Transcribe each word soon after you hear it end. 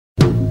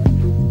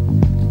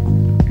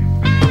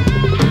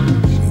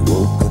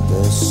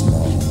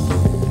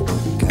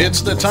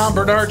It's the Tom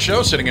Bernard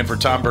Show. Sitting in for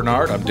Tom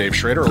Bernard, I'm Dave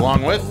Schrader,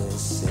 along with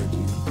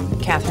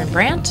Catherine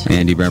Brandt,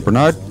 Andy Brant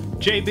Bernard,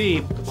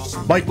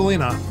 JB, Mike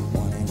Molina.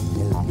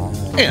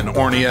 And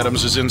Orny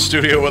Adams is in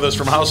studio with us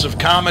from House of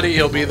Comedy.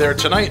 He'll be there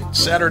tonight,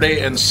 Saturday,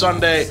 and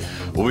Sunday.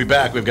 We'll be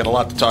back. We've got a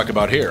lot to talk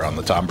about here on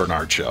the Tom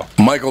Bernard Show.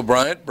 Michael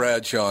Bryant,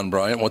 Bradshaw and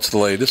Bryant, what's the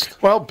latest?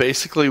 Well,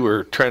 basically,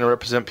 we're trying to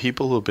represent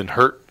people who have been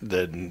hurt,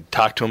 then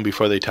talk to them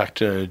before they talk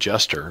to an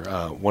adjuster.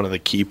 One of the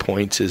key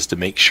points is to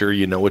make sure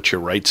you know what your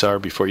rights are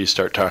before you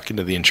start talking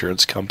to the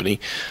insurance company,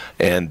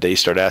 and they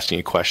start asking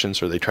you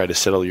questions or they try to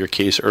settle your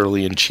case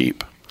early and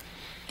cheap.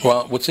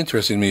 Well, what's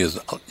interesting to me is,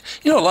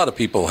 a lot of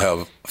people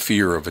have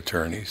fear of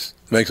attorneys.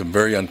 It makes them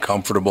very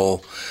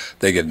uncomfortable.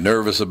 They get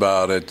nervous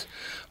about it.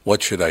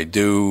 What should I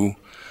do?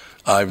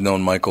 I've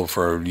known Michael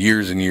for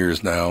years and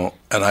years now,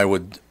 and I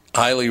would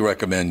highly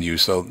recommend you.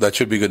 So that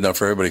should be good enough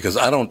for everybody, because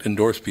I don't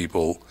endorse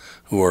people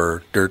who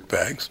are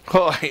dirtbags.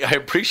 Well, I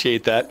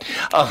appreciate that.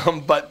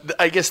 But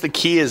I guess the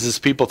key is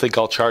people think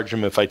I'll charge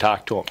them if I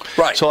talk to them.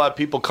 Right. So a lot of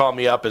people call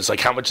me up. It's like,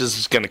 how much is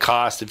this going to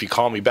cost if you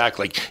call me back?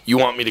 Like, you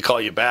want me to call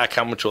you back?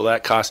 How much will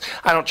that cost?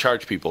 I don't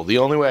charge people. The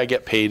only way I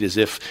get paid is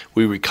if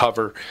we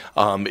recover,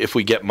 if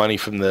we get money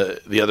from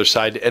the other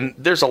side. And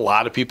there's a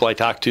lot of people I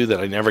talk to that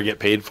I never get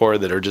paid for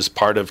that are just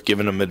part of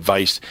giving them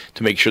advice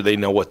to make sure they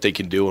know what they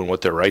can do and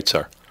what their rights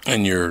are.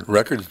 And your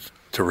record's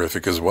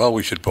terrific as well,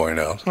 we should point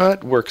out. Well,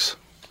 it works.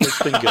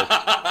 It's been good.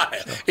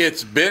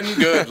 It's been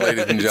good,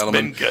 ladies and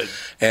gentlemen. It's been good.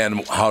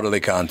 And how do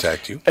they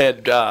contact you?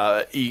 And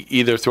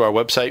either through our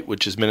website,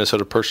 which is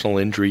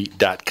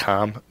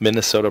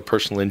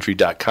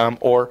minnesotapersonalinjury.com,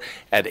 or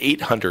at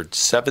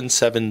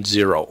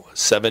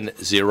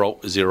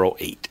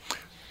 800-770-7008.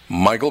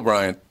 Michael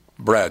Bryant,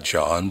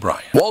 Bradshaw and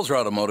Bryant. Walzer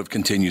Automotive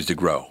continues to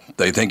grow.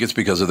 They think it's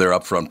because of their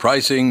upfront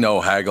pricing,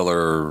 no haggle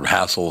or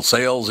hassle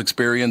sales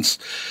experience,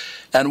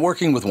 and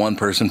working with one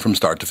person from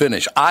start to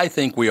finish. I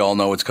think we all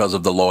know it's because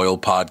of the loyal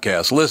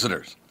podcast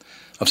listeners.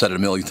 I've said it a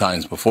million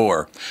times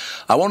before.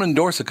 I won't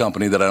endorse a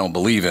company that I don't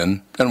believe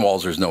in, and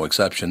Walzer's no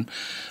exception.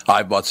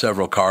 I've bought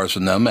several cars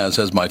from them, as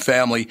has my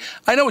family.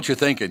 I know what you're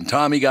thinking.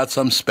 Tommy got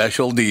some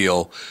special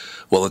deal.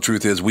 Well, the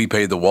truth is we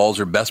paid the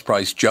Walzer best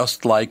price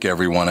just like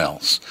everyone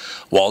else.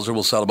 Walzer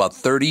will sell about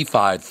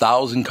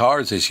 35,000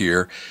 cars this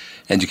year,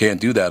 and you can't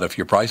do that if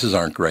your prices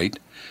aren't great.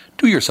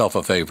 Do yourself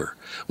a favor.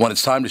 When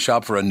it's time to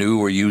shop for a new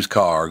or used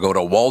car, go to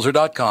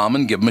Walzer.com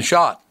and give them a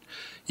shot.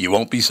 You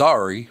won't be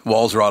sorry.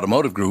 Walzer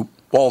Automotive Group,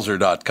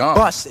 Walzer.com.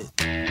 Bust it.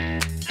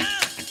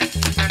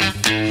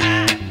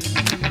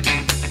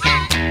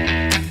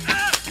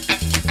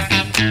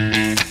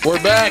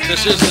 We're back.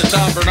 This is the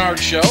Tom Bernard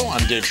Show.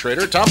 I'm Dave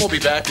Schrader. Tom will be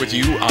back with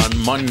you on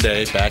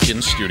Monday, back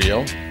in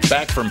studio,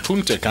 back from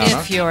Punta Cana.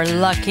 if you're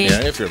lucky.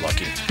 Yeah, if you're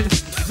lucky.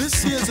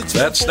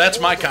 That's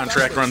my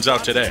contract runs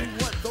out today.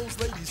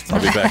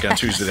 I'll be back on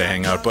Tuesday to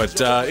hang out.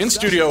 But in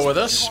studio with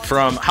us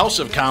from House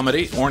of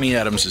Comedy, Orny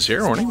Adams is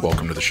here. Orny,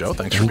 welcome to the show.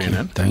 Thanks for being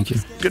in. Thank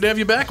you. Good to have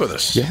you back with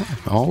us. Yeah,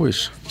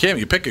 always. Cam,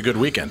 you pick a good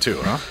weekend too,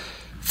 huh?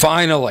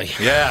 Finally.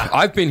 Yeah.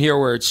 I've been here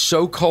where it's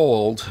so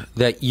cold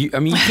that you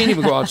can't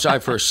even go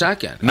outside for a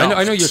second. No.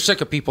 I know you're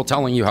sick of people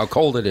telling you how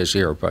cold it is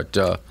here, but...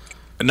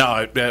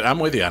 No, I'm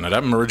with you on it.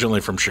 I'm originally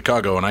from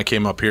Chicago, and I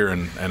came up here,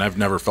 and I've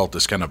never felt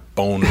this kind of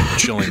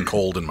bone-chilling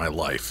cold in my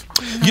life.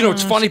 You know,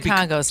 it's funny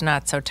Chicago's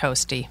not so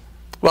toasty.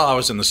 Well, I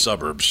was in the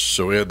suburbs,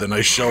 so we had the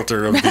nice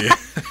shelter of the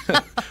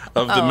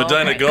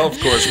Medina right.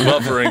 Golf Course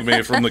buffering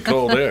me from the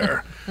cold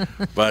air.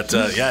 But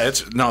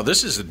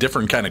this is a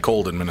different kind of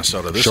cold in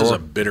Minnesota. This is a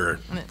bitter,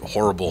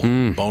 horrible,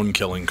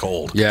 bone-killing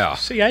cold. Yeah.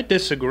 See, I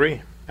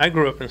disagree. I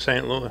grew up in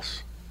St.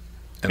 Louis,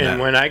 and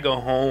when I go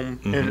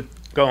home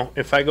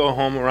if I go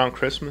home around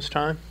Christmas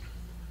time,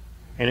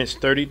 and it's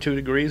 32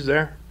 degrees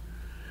there,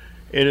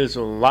 it is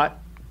a lot.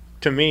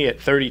 To me, at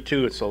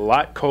 32, it's a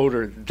lot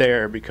colder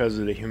there because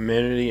of the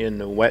humidity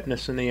and the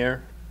wetness in the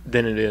air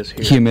than it is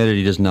here.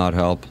 Humidity does not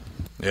help.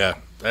 Yeah,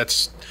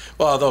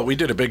 although we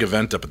did a big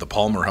event up at the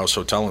Palmer House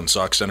Hotel in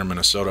Sauk Center,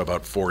 Minnesota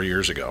about 4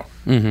 years ago.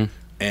 Mm-hmm.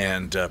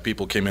 And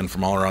people came in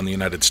from all around the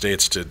United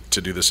States to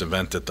do this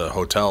event at the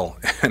hotel,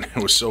 and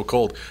it was so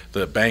cold.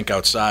 The bank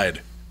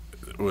outside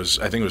was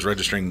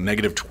registering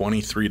negative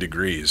 23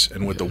 degrees,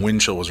 and with the wind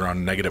chill was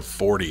around negative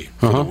 40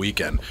 for the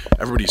weekend.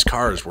 Everybody's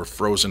cars were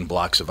frozen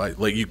blocks of ice.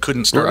 Like, you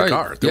couldn't start a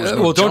car. There was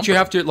no don't you jumping.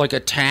 have to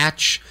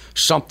attach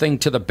something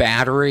to the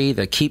battery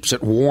that keeps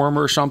it warm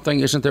or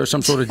something? Isn't there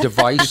some sort of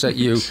device that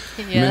you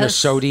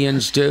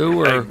Minnesotians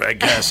do? Or I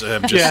guess.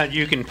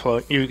 You can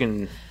plug. You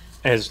can,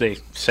 as they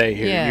say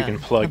here, you can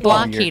plug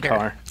in your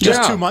car.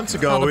 Just 2 months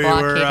ago,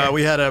 Called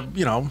we had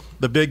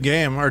the big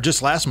game, or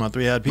just last month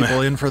we had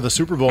people in for the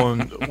Super Bowl,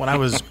 and when I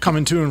was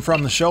coming to and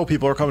from the show,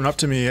 people were coming up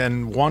to me,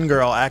 and one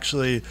girl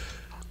actually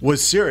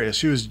was serious.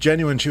 She was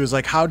genuine. She was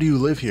like, "How do you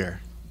live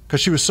here?" Because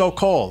she was so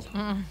cold.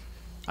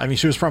 I mean,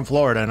 she was from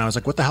Florida, and I was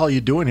like, "What the hell are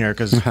you doing here?"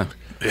 Because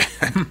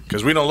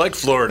we don't like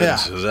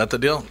Floridans. Yeah. Is that the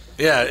deal?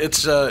 Yeah,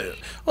 it's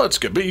it's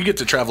good, but you get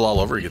to travel all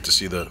over. You get to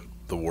see the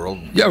world.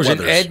 Yeah, I was in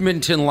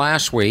Edmonton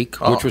last week,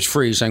 which was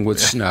freezing with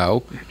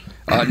snow.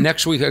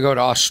 Next week I go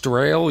to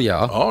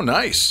Australia. Oh,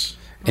 nice.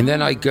 and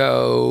then I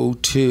go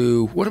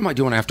to, what am I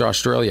doing after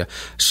Australia?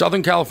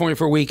 Southern California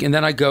for a week, and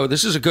then I go,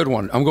 this is a good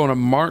one, I'm going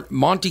to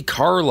Monte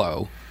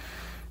Carlo,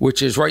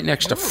 which is right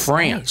next to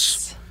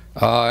France.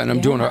 Nice. And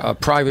I'm doing a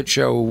private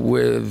show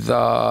with,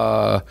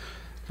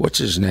 what's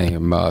his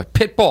name?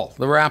 Pitbull,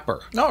 the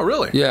rapper. Oh,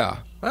 really? Yeah.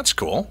 That's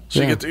cool.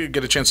 So you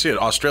get a chance to see it.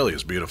 Australia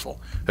is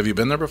beautiful. Have you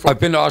been there before? I've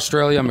been to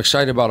Australia. I'm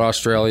excited about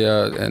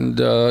Australia, and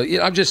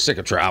I'm just sick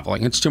of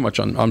traveling. It's too much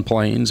on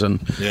planes, and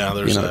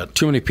there's that.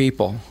 Too many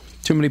people.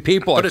 Too many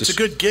people. But it's a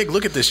good gig.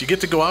 Look at this. You get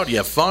to go out. You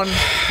have fun.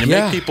 You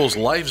make people's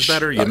lives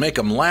better. You make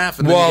them laugh.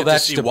 And then you get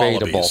that's to see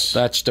debatable. Wallabies.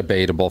 That's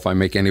debatable. If I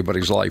make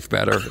anybody's life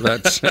better,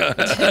 that's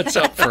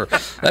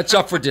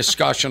up for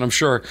discussion. I'm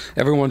sure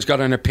everyone's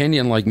got an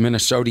opinion, like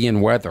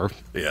Minnesotian weather.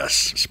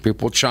 Yes. So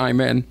people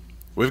chime in.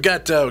 We've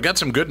got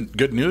some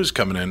good news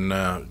coming in,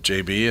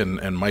 JB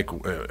and Mike.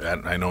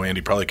 I know Andy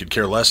probably could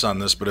care less on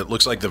this, but it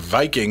looks like the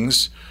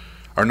Vikings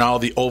are now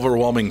the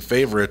overwhelming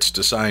favorites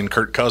to sign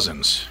Kirk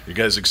Cousins. You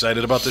guys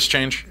excited about this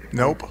change?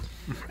 Nope.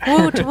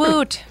 Woot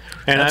woot.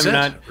 And That's I'm it?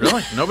 not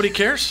Really. Nobody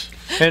cares.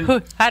 And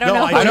I don't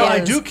know. I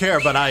do care,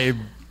 but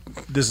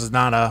this is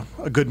not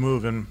a good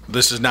move. And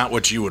This is not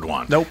what you would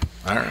want. nope.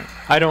 All right.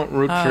 I don't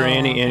root for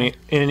any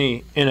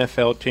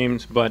NFL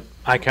teams, but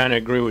I kind of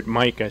agree with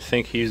Mike. I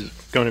think he's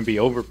going to be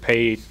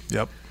overpaid,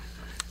 Yep.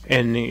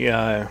 and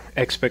the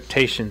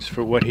expectations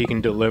for what he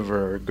can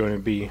deliver are going to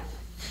be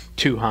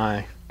too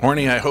high.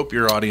 Orny, I hope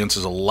your audience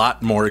is a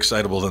lot more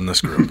excitable than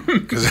this group.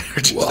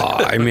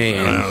 I mean,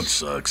 it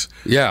sucks.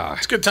 Yeah.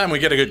 It's a good time we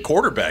get a good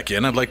quarterback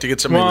in. I'd like to get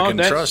somebody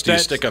we can trust. You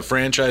stick a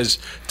franchise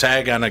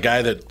tag on a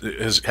guy that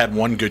has had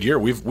one good year.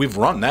 We've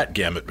run that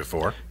gamut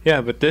before.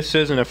 Yeah, but this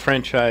isn't a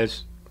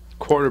franchise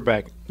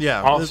quarterback.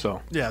 Yeah.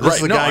 Also, This Right,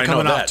 is a no, guy I know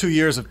coming that. off 2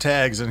 years of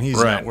tags, and he's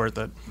Right. not worth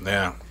it.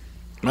 Yeah.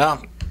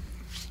 Well,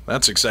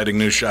 that's exciting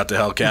news. Shot to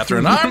hell,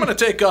 Catherine. I'm going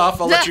to take off.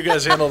 I'll let you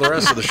guys handle the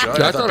rest of the show.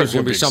 I thought it was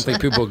going to be people something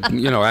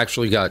people,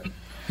 actually got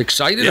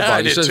excited Yeah, I about.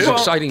 did You said too.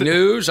 it's exciting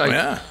news.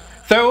 Yeah.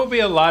 there will be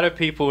a lot of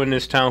people in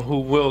this town who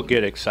will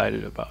get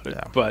excited about it.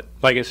 But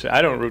like I said,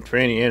 I don't root for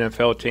any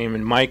NFL team.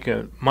 And Mike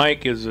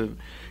is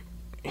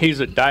he's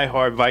a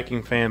diehard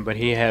Viking fan, but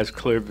he has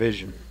clear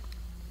vision.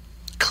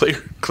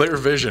 Clear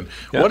vision.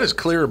 Yeah. What is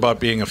clear about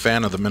being a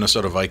fan of the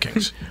Minnesota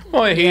Vikings?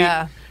 Well,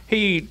 Yeah.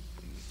 he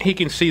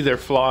can see their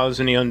flaws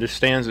and he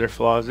understands their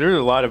flaws. There's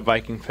a lot of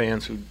Viking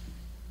fans who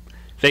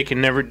they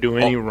can never do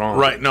any wrong.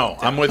 Right. No,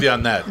 I'm with you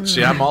on that.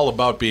 See, I'm all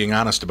about being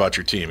honest about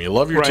your team. You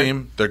love your Right.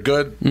 team. They're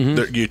good.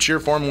 You cheer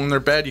for them when they're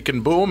bad. You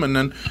can boo them, and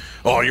then,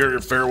 you're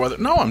fair weather.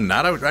 No, I'm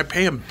not. I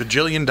pay a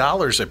bajillion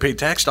dollars. I pay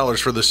tax dollars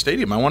for the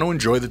stadium. I want to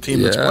enjoy the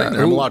team that's Yeah. playing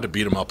there. I'm allowed to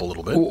beat them up a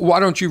little bit.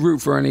 Why don't you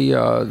root for any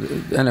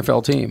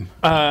NFL team?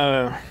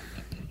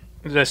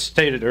 As I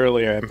stated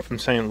earlier, I'm from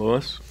St.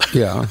 Louis.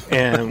 Yeah.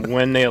 And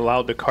when they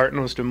allowed the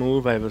Cardinals to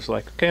move, I was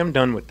like, okay, I'm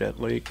done with that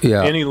league.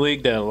 Yeah. Any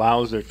league that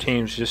allows their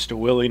teams just to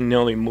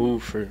willy-nilly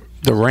move for...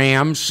 The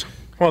Rams.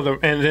 Well,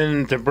 and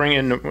then to bring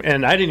in...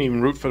 And I didn't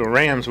even root for the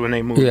Rams when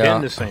they moved Yeah.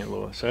 into St.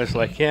 Louis. I was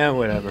like, yeah,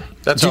 whatever.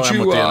 That's how I'm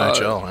with the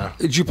NHL. Yeah.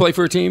 Did you play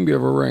for a team? Do you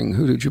have a ring?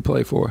 Who did you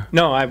play for?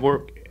 No, I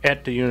work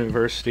at the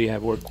university. I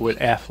work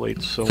with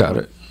athletes. So Got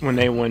it. when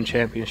they win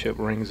championship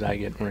rings, I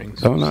get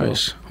rings. Oh,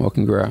 nice. So, Well,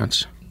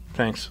 congrats.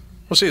 thanks.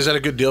 Well, see, is that a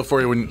good deal for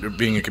you when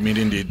being a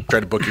comedian? Do you try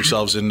to book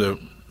yourselves into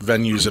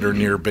venues that are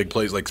near big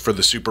places, like for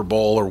the Super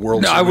Bowl or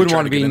World No, Series? I wouldn't Try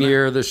want to be get in there?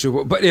 near the Super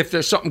Bowl. But if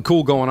there's something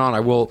cool going on,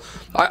 I will.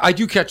 I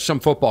do catch some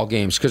football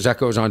games because that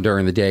goes on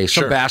during the day.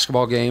 Some Sure.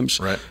 basketball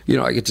games. Right.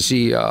 I get to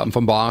see. I'm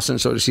from Boston,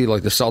 so to see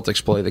like the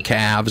Celtics play the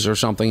Cavs or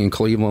something in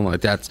Cleveland, like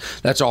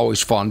that's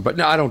always fun. But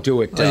no, I don't do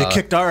it. Well, you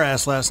kicked our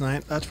ass last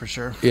night, that's for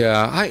sure.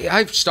 Yeah,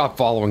 I've stopped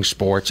following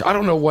sports. I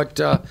don't know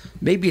what.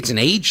 Maybe it's an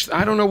age.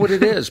 I don't know what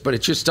it is, but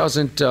it just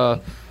doesn't.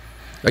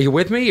 Are you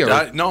with me?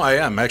 Or? No, I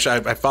am.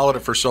 Actually, I followed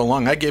it for so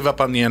long. I gave up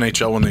on the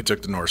NHL when they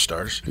took the North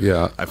Stars.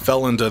 Yeah. I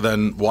fell into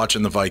then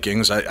watching the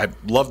Vikings. I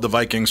loved the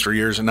Vikings for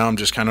years, and now I'm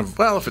just kind of,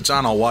 if it's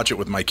on, I'll watch it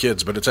with my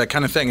kids. But it's that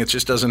kind of thing. It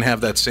just doesn't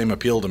have that same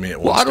appeal to me.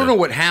 Well, I don't know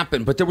what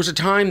happened, but there was a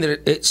time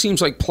that it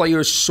seems like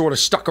players sort of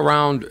stuck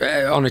around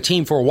on a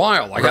team for a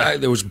while. Like Right.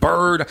 there was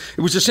Bird.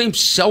 It was the same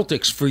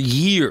Celtics for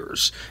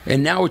years,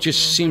 and now it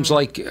just seems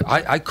like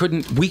I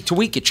couldn't. Week to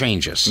week, it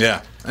changes.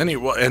 Yeah. And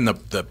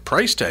the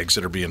price tags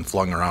that are being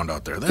flung around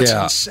out there, that's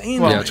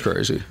insane. Yeah, it's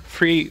crazy.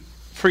 Free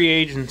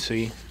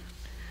agency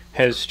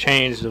has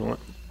changed the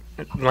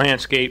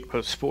landscape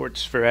of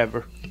sports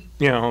forever.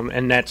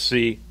 And that's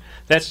the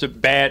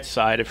bad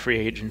side of free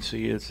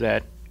agency is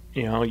that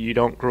you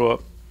don't grow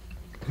up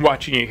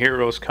watching your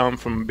heroes come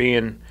from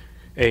being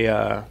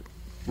a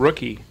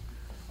rookie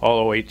all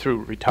the way through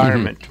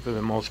retirement for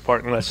the most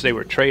part, unless they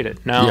were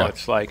traded. Now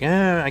it's like,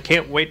 I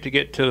can't wait to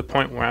get to the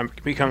point where I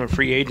become a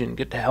free agent and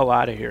get the hell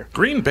out of here.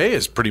 Green Bay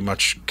has pretty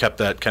much kept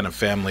that kind of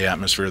family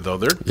atmosphere, though.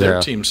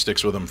 Their team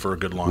sticks with them for a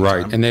good long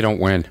time. Right, and they don't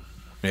win.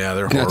 Yeah,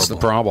 they're horrible. That's the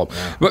problem.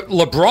 Yeah. But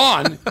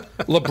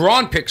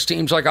LeBron picks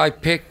teams like I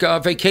pick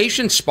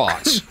vacation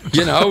spots.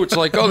 It's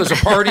like, there's a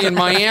party in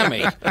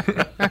Miami.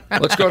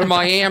 Let's go to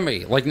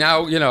Miami. Like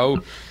now,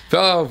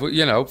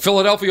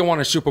 Philadelphia won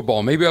a Super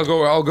Bowl. Maybe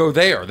I'll go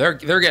there.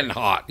 They're getting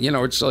hot.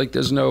 It's like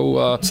there's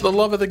no. It's the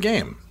love of the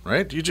game,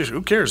 right?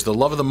 Who cares? The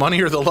love of the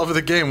money or the love of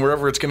the game,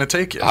 wherever it's going to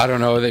take you. I don't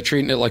know. They're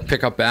treating it like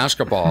pickup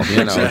basketball.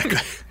 Exactly.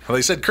 Well,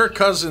 they said Kirk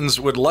Cousins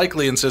would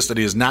likely insist that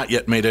he has not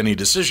yet made any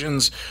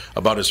decisions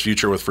about his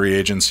future with free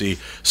agency.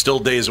 Still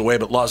days away,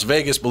 but Las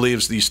Vegas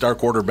believes the star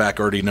quarterback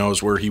already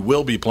knows where he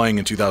will be playing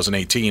in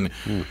 2018.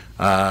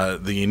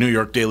 The New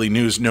York Daily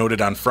News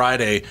noted on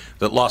Friday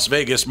that Las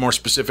Vegas, more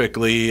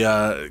specifically,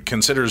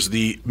 considers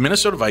the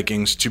Minnesota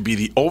Vikings to be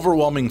the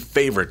overwhelming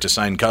favorite to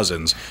sign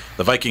Cousins.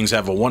 The Vikings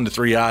have a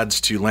 1-3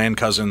 odds to land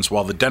Cousins,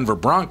 while the Denver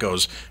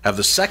Broncos have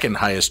the second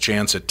highest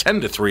chance at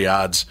 10-3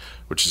 odds,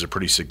 which is a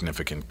pretty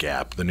significant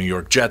gap. The New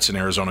York Jets and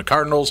Arizona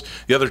Cardinals,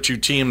 the other two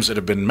teams that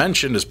have been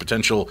mentioned as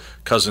potential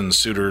Cousins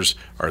suitors,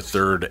 are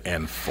third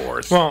and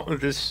fourth. Well,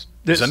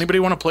 does anybody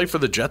want to play for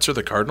the Jets or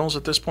the Cardinals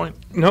at this point?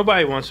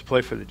 Nobody wants to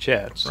play for the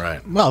Jets.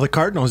 Right. Well, the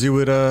Cardinals,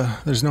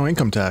 there's no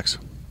income tax.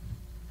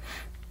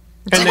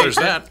 And there's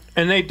that.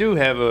 And they do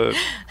have a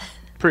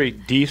pretty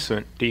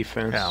decent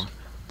defense. Yeah.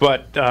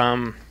 But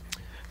the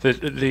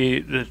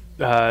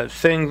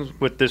thing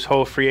with this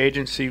whole free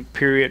agency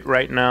period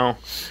right now,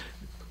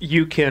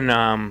 you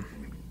can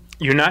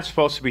you're not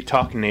supposed to be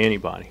talking to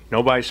anybody.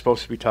 Nobody's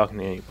supposed to be talking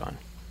to anybody.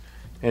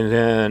 And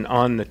then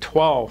on the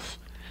 12th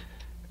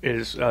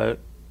is a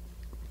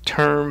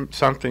term,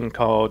 something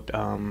called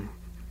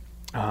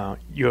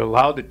you're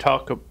allowed to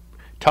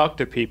talk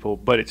to people,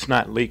 but it's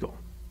not legal.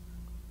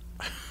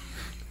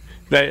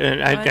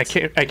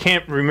 I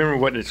can't remember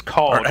what it's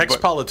called. Are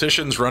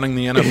ex-politicians running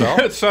the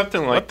NFL?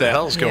 Something like what the that.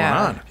 hell's going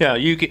on? Yeah,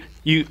 you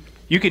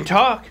can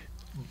talk,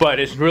 but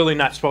it's really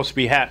not supposed to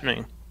be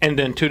happening. And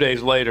then 2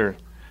 days later,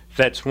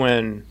 that's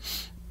when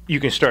you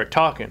can start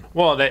talking.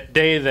 Well, that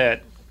day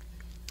that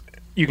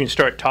you can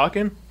start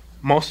talking,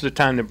 most of the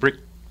time the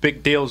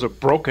big deals are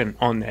broken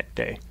on that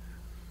day.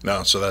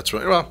 No, so that's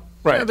what. Well,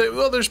 right.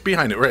 Yeah, there's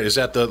behind it, right? Is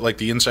that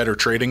the insider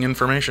trading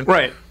information?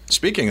 Right.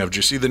 Speaking of, did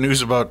you see the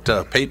news about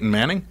Peyton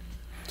Manning?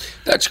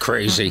 That's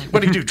crazy. What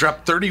did he do?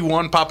 Drop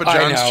 31 Papa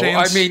John's I know.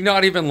 chains? I mean,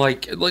 not even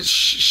like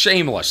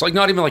shameless. Like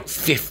not even like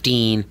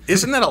 15.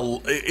 Isn't that a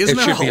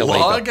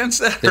law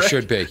against that? There right?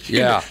 should be.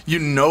 Yeah. You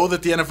know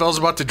that the NFL's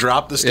about to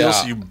drop this deal,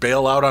 so you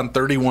bail out on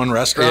 31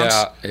 restaurants.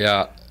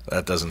 Yeah.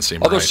 That doesn't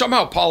seem Although right.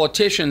 somehow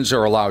politicians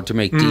are allowed to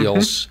make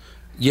deals.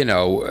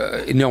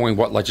 Knowing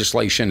what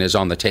legislation is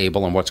on the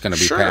table and what's going to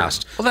be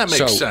passed. Well, that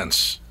makes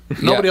sense.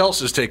 Nobody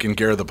else is taking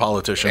care of the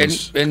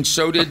politicians. And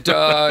so did,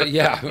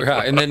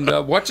 And then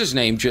what's his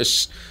name?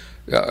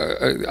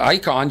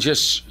 Icon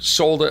just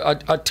sold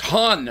a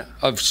ton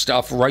of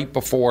stuff right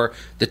before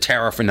the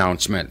tariff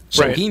announcement.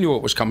 So he knew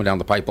it was coming down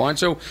the pipeline.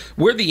 So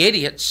we're the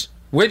idiots.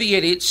 We're the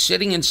idiots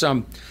sitting in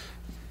some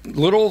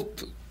little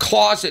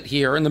closet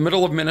here in the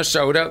middle of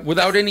Minnesota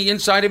without any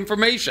inside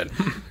information,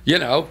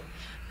 Yeah,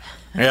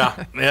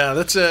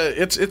 that's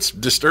it's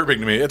disturbing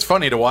to me. It's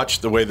funny to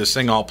watch the way this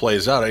thing all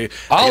plays out.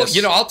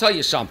 I'll tell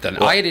you something.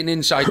 I had an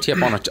inside tip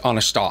on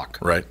a stock.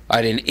 Right. I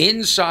had an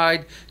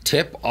inside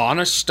tip on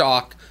a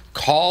stock.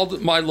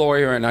 Called my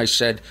lawyer and I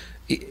said,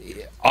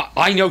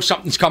 I know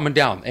something's coming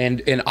down,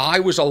 and I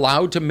was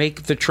allowed to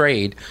make the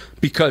trade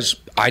because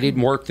I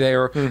didn't work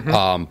there.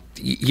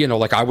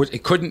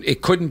 It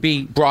couldn't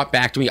be brought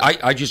back to me.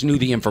 I just knew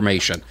the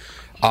information.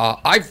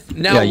 I've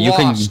now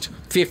lost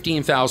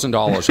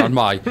 $15,000 on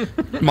my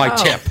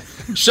tip.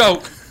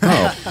 So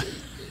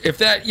if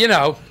that,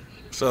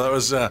 So that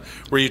was.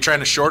 Were you trying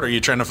to short? Or are you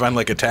trying to find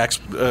like a tax?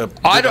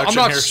 I'm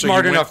not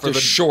smart enough to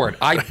short.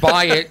 I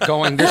buy it,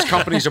 going, this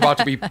company's about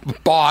to be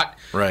bought.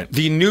 Right.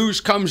 The news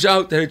comes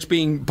out that it's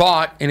being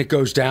bought, and it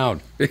goes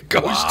down. It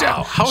goes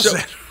down. How's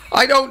that?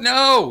 I don't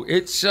know.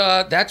 It's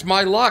that's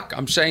my luck.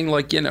 I'm saying,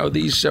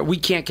 these we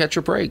can't catch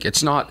a break.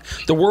 It's not.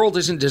 The world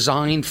isn't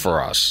designed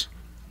for us.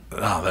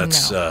 Oh,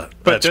 that's.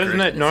 But doesn't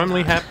that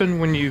normally happen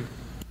when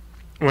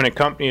a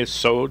company is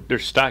sold? Their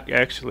stock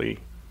actually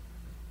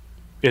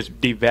is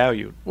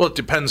devalued. Well, it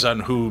depends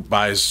on who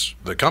buys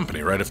the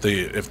company, right? If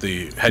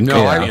the head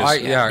no, company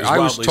is I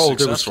was told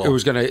successful. there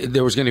was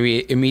going to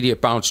be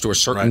immediate bounce to a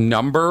certain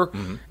number,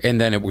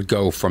 and then it would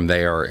go from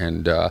there.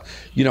 And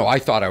I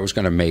thought I was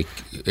going to make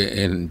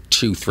in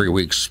 2-3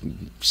 weeks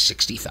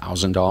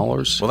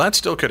 $60,000. Well, that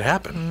still could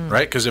happen,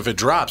 right? Because if it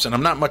drops, and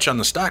I'm not much on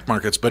the stock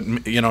markets, but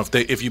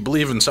if you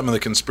believe in some of the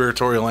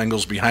conspiratorial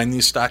angles behind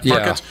these stock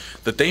markets,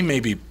 that they may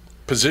be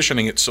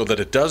positioning it so that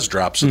it does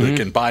drop, so they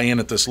can buy in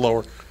at this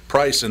lower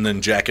price and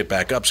then jack it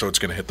back up so it's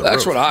going to hit the roof.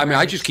 That's what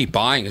I just keep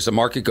buying. As the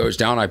market goes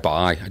down, I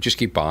buy. I just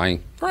keep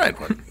buying. Right.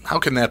 How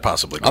can that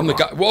possibly go wrong?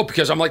 Guy,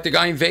 because I'm like the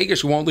guy in Vegas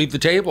who won't leave the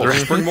table.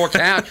 Just bring more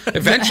cash.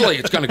 Eventually,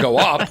 it's going to go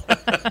up.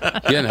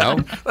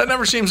 That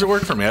never seems to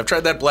work for me. I've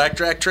tried that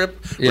blackjack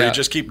trip where you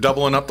just keep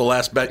doubling up the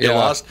last bet you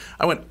lost.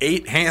 I went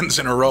 8 hands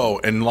in a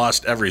row and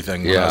lost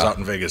everything when I was out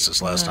in Vegas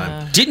this last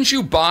time. Didn't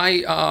you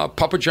buy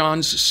Papa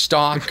John's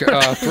stock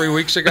 3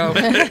 weeks ago?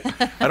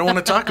 I don't want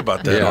to talk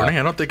about that, Orny.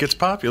 I don't think it's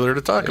popular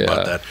to talk about.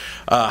 about that.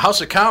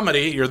 House of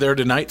Comedy, you're there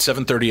tonight,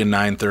 7:30 and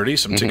 9:30.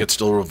 Some tickets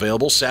still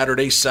available.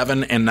 Saturday,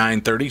 7 and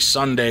 9:30.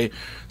 Sunday,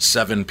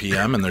 7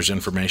 p.m. And there's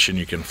information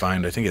you can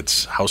find. I think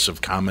it's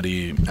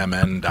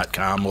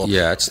houseofcomedymn.com. Well,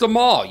 yeah, it's the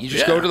mall. You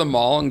just go to the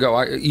mall and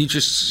go. You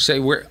just say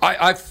where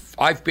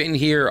I've been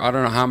here. I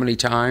don't know how many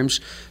times,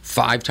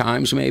 5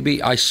 times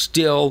maybe. I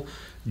still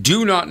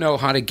do not know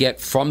how to get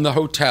from the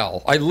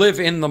hotel. I live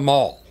in the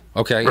mall.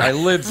 Okay, I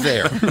live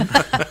there.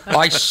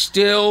 I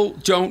still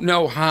don't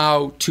know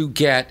how to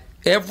get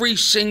every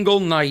single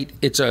night.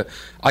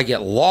 I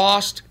get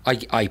lost.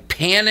 I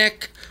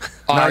panic.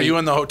 Now, are you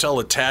in the hotel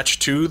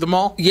attached to the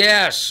mall?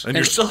 Yes. And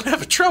you're still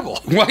having trouble.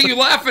 Why are you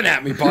laughing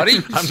at me, buddy?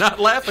 I'm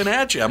not laughing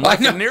at you. I'm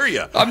laughing near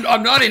you.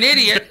 I'm not an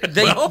idiot.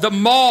 The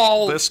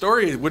mall. The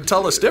story would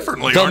tell us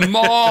differently. The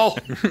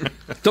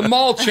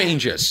mall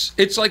changes.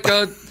 It's like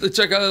a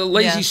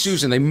lazy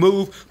Susan. They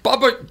move.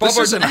 Bubba this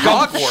isn't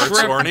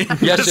Hogwarts, Orny.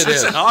 Yes, this it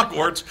is. isn't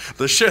Hogwarts.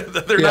 The shit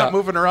that they're not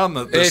moving around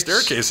the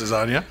staircases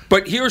on you.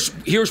 But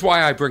here's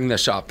why I bring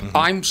this up.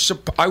 I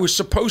was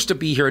supposed to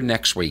be here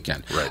next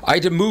weekend. Right. I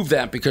had to move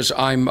that because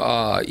I'm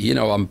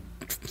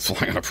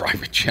flying on a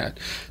private jet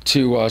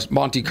to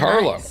Monte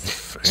Carlo.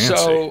 Nice.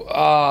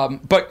 So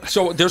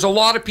there's a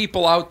lot of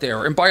people out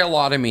there, and by a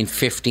lot I mean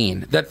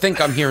 15, that think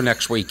I'm here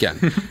next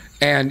weekend.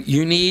 And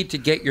you need to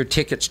get your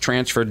tickets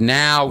transferred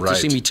now to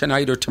see me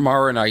tonight or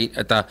tomorrow night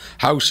at the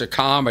House of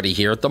Comedy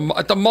here at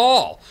the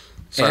mall.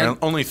 Sorry,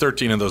 only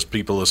 13 of those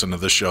people listen to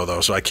this show,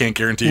 though, so I can't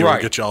guarantee you we'll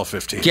get you all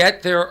 15.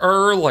 Get there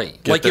early.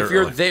 If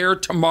you're there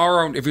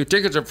tomorrow, if your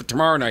tickets are for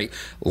tomorrow night,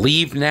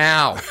 leave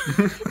now.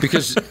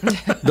 Because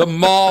the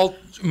mall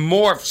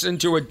morphs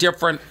into a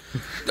different...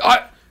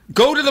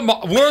 go to the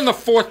mall. We're on the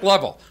 4th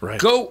level. Right.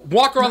 Go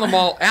walk around the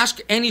mall. Ask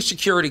any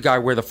security guy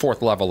where the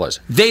 4th level is.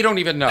 They don't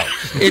even know.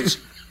 It's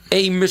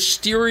a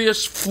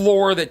mysterious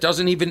floor that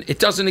doesn't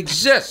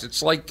exist.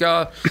 It's like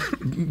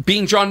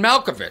being John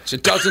Malkovich.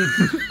 It doesn't.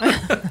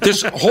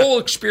 This whole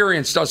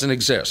experience doesn't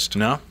exist.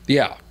 No?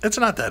 Yeah. It's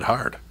not that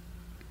hard.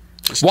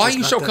 Why are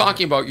you so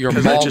cocky about your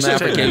mall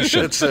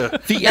navigation?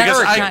 The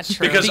arrogance.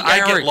 Because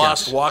I get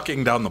lost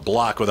walking down the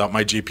block without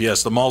my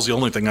GPS. The mall's the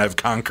only thing I've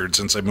conquered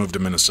since I moved to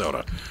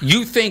Minnesota.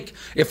 You think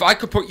if I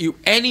could put you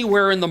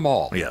anywhere in the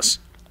mall? Yes.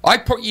 I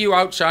put you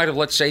outside of,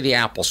 let's say, the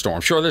Apple Store.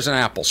 I'm sure there's an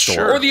Apple Store.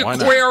 Sure, or the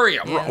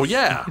aquarium. Yeah. Oh,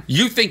 yeah.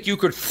 You think you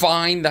could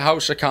find the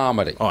House of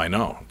Comedy? Oh, I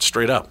know.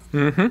 Straight up.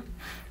 Mm-hmm.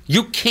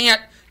 You can't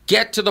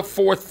get to the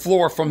 4th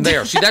floor from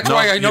there. See, that's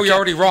why I know you're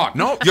already wrong.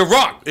 No. You're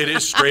wrong. It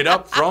is straight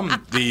up from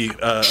the Short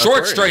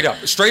aquarium. Straight up.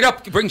 Straight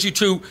up brings you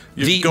to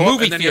the go movie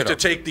up and then theater. you have to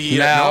take the...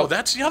 No,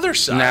 that's the other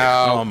side.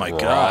 No, oh, my wrong.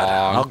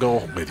 God. I'll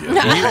go with you.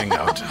 We'll hang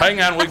out. Hang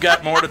on. We've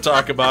got more to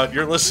talk about.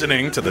 You're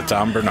listening to The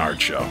Tom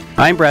Bernard Show.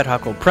 I'm Brett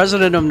Huckle,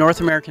 president of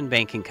North American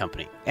Banking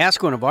Company.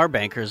 Ask one of our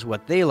bankers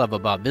what they love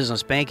about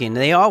business banking.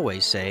 They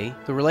always say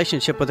the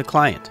relationship with the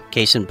client.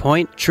 Case in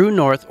point, True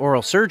North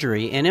Oral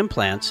Surgery and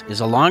Implants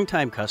is a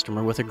longtime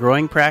customer with a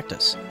growing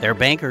practice. Their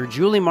banker,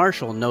 Julie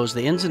Marshall, knows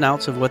the ins and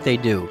outs of what they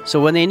do. So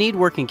when they need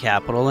working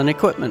capital, an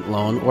equipment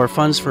loan, or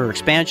funds for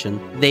expansion,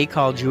 they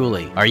call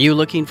Julie. Are you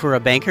looking for a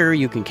banker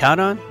you can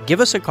count on? Give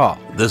us a call.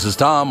 This is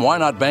Tom. Why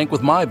not bank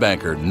with my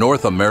banker,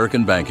 North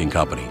American Banking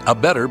Company? A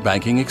better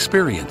banking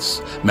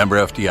experience. Member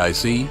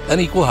FDIC,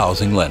 an equal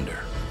housing lender.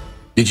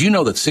 Did you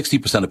know that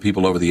 60% of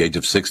people over the age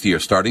of 60 are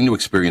starting to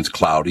experience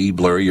cloudy,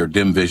 blurry, or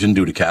dim vision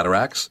due to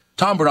cataracts?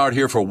 Tom Bernard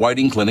here for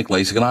Whiting Clinic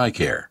LASIK and Eye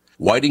Care.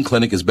 Whiting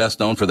Clinic is best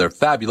known for their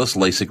fabulous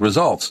LASIK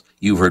results.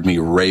 You've heard me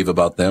rave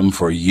about them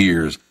for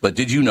years. But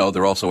did you know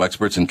they're also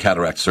experts in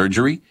cataract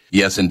surgery?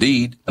 Yes,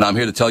 indeed. And I'm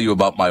here to tell you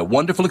about my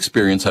wonderful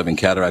experience having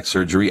cataract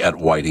surgery at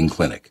Whiting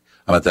Clinic.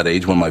 I'm at that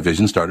age when my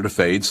vision started to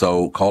fade,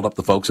 so called up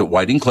the folks at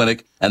Whiting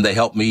Clinic, and they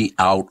helped me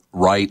out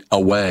right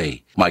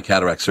away. My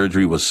cataract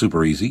surgery was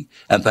super easy,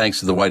 and thanks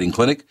to the Whiting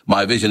Clinic,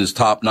 my vision is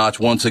top-notch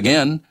once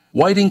again.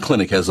 Whiting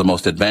Clinic has the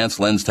most advanced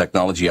lens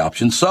technology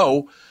options,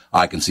 so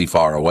I can see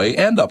far away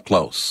and up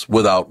close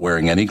without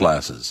wearing any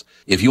glasses.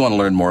 If you want to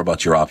learn more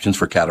about your options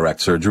for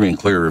cataract surgery and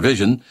clearer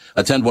vision,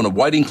 attend one of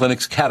Whiting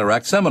Clinic's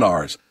cataract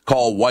seminars.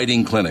 Call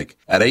Whiting Clinic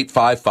at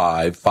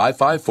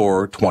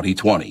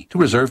 855-554-2020 to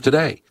reserve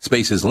today.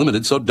 Space is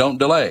limited, so don't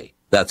delay.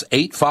 That's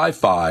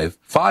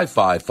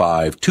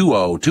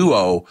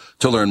 855-555-2020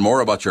 to learn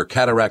more about your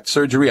cataract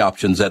surgery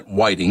options at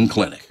Whiting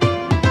Clinic.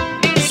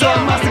 So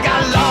I must have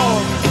got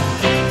lost.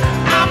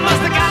 I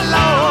must have got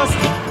lost.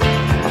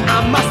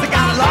 I must have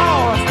got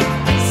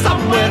lost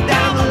somewhere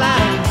down the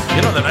line.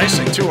 You know, the nice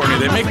thing, too, Orny,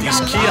 they make these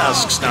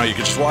kiosks now. You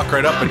can just walk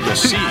right up and you'll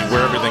see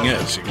where everything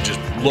is. You can just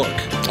look.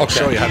 I'll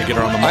show you how to get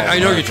around the mall. I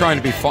know you're trying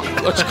to be fun.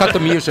 Let's cut the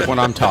music when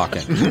I'm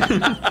talking.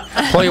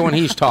 Play when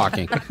he's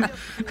talking.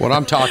 When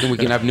I'm talking, we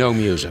can have no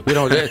music. We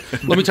don't.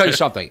 Let me tell you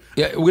something.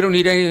 We don't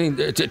need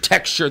anything to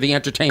texture the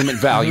entertainment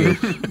value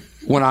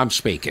when I'm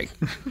speaking.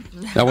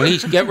 Now, when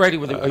he's get ready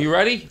with it. Are you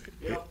ready?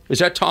 Is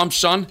that Tom's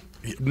son?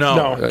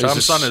 No.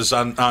 Tom's son is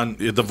on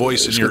the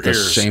voice in your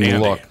ears. Same Andy.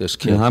 look. This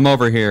kid. I'm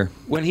over here.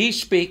 When he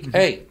speaks,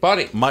 hey,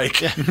 buddy,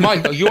 Mike,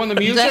 are you on the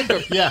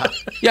music? Yeah.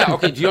 Yeah.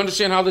 Okay. Do you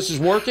understand how this is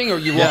working, or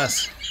you?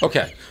 Yes.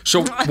 Okay.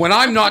 So when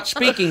I'm not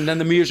speaking, then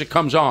the music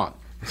comes on.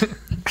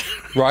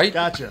 Right?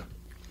 Gotcha.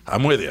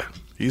 I'm with you.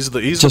 He's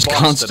Just the boss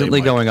constantly today,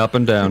 Mike. going up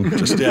and down.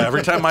 Just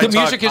every time I The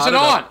talk, music isn't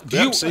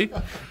on. See?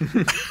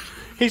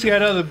 He's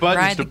got other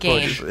buttons Ride to the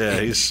game. push. Yeah,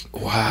 he's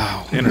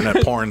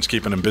internet porn's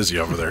keeping him busy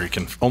over there. He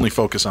can only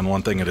focus on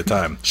one thing at a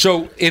time.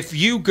 So if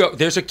you go,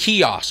 there's a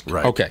kiosk.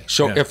 Right. Okay.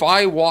 So Yeah. if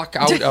I walk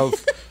out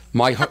of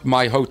my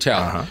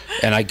hotel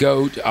and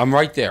I'm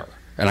right there,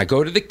 and I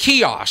go to the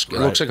kiosk. It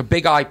looks like a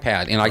big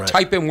iPad, and I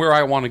type in where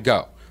I want to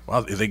go.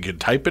 Well, you think you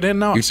could type it in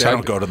now? You See, I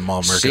don't go to the mall.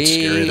 It gets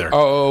scary there.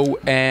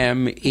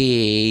 COME,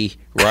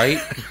 right?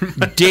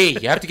 D.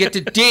 You have to get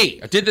to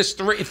D. I did this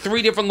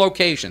three different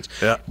locations.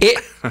 Yeah.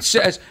 It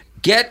says,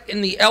 get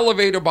in the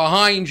elevator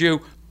behind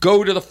you,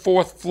 go to the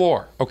 4th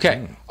floor.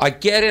 Okay. I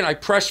get in, I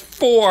press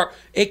 4,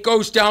 it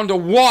goes down to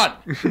 1.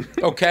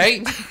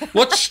 Okay?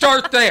 Let's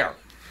start there.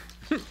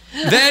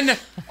 Then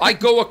I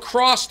go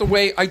across the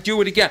way, I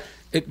do it again.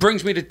 It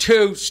brings me to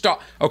 2,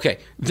 stop. Okay.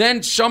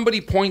 Then somebody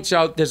points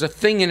out there's a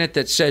thing in it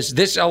that says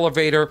this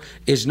elevator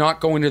is not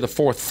going to the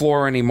 4th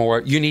floor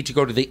anymore. You need to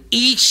go to the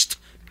east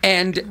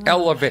end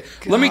elevator.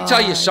 Let me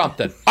tell you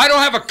something. I don't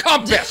have a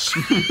compass.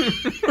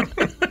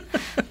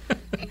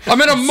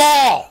 I'm in a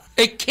mall.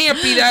 It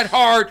can't be that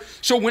hard.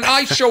 So when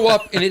I show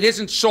up and it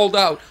isn't sold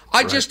out,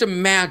 I just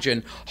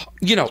imagine,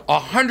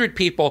 100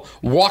 people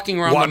walking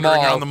around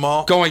the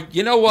mall, going,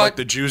 you know what? Like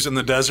the Jews in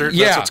the desert?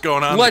 Yeah. That's what's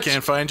going on? They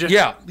can't find you?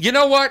 Yeah. You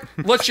know what?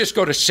 Let's just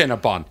go to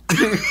Cinnabon.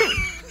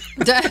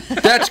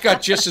 That's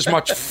got just as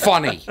much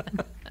funny.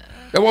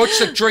 What's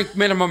the drink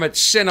minimum at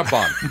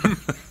Cinnabon?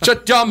 It's a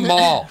dumb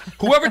mall.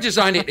 Whoever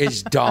designed it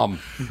is dumb.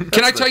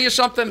 Can I tell you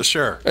something?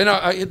 Sure. And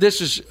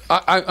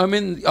I'm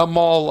in a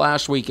mall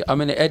last week.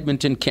 I'm in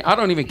Edmonton. I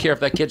don't even care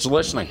if that kid's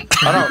listening.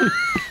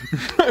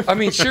 I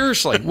mean,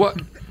 seriously, what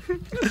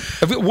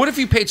if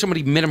you paid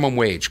somebody minimum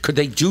wage? Could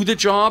they do the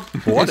job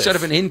instead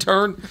of an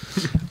intern?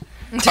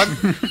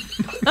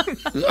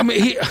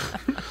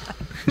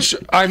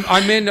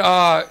 I'm in,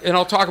 and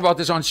I'll talk about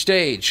this on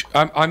stage.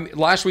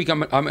 Last week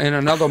I'm in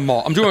another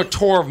mall. I'm doing a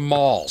tour of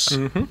malls.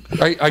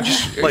 Mm-hmm. I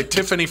just like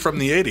Tiffany from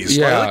the 80s.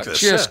 Yeah, I like this.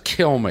 just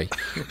kill me.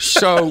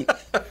 So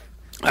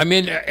I'm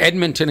in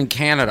Edmonton in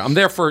Canada. I'm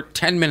there for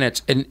 10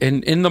 minutes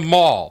in the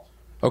mall.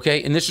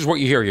 Okay, and this is what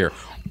you hear here.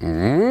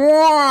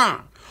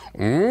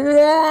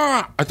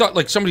 I thought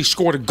like somebody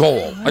scored a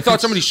goal. I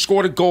thought somebody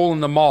scored a goal in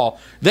the mall.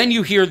 Then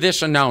you hear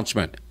this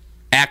announcement: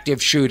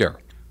 active shooter.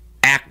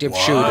 Active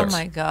shooter. Oh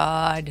my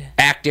God.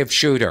 Active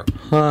shooter.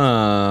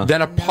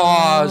 Then a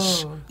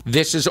pause.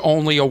 This is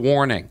only a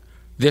warning.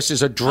 This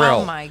is a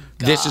drill. Oh my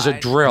God. This is a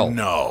drill.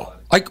 No.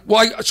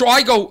 So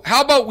I go,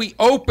 how about we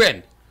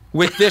open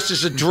with this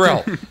as a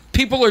drill?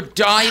 People are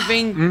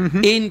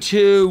diving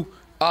into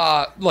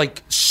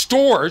like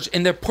stores,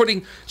 and they're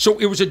putting. So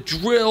it was a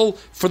drill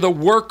for the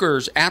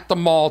workers at the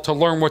mall to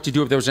learn what to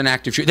do if there was an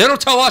active shooter. They don't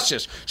tell us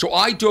this. So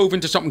I dove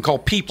into something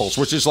called People's,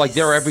 which is like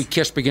there every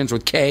kiss begins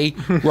with K,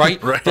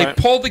 right? They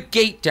pull the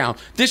gate down.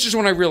 This is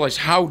when I realized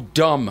how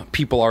dumb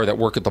people are that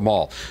work at the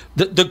mall.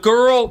 The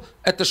girl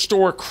at the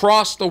store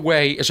crossed the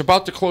way, is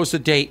about to close the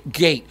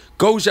gate,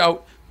 goes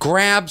out,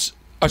 grabs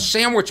a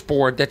sandwich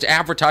board that's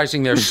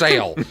advertising their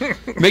sale.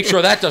 Make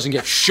sure that doesn't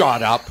get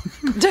shot up,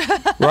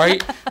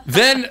 right?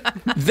 Then,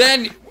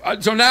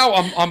 so now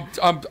I'm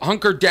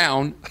hunkered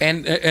down,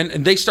 and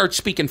they start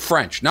speaking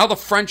French. Now the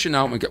French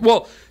announcement.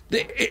 Well,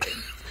 it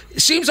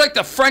seems like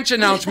the French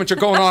announcements are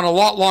going on a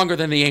lot longer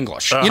than the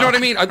English. You know what I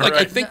mean?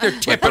 I think they're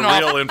tipping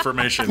like the off real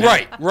information.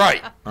 Right.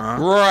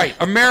 Right.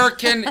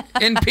 American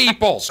in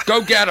Peoples,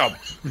 go get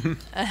them.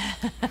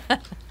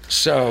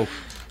 So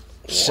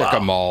sick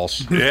of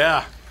malls.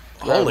 Yeah.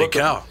 Holy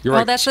cow. You're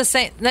Well, right. that's the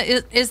same.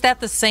 Is that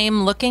the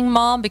same looking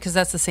mall? Because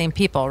that's the same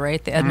people,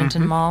 right? The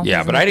Edmonton Mall. Yeah,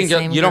 Isn't but it I the didn't get.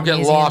 same You don't get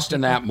museum lost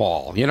in people? that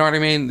mall. You know what I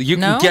mean? You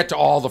No? can get to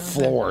all the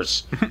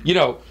floors.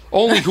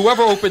 Only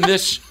whoever opened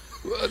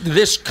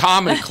this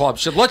comedy club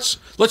said, let's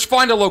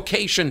find a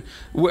location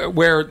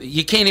where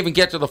you can't even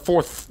get to the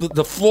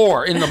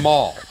floor in the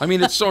mall. I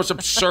mean, it's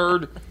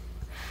absurd.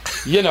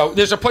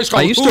 There's a place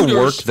called I used Hooters. to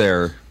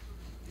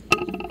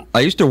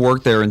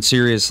work there. And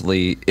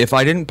seriously, if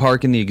I didn't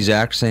park in the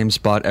exact same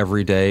spot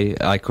every day,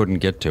 I couldn't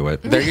get to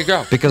it. There you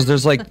go. Because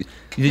there's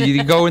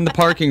you go in the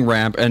parking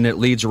ramp and it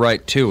leads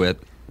right to it.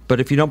 But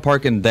if you don't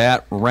park in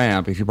that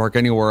ramp, if you park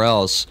anywhere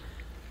else,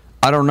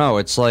 I don't know.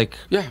 It's like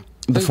the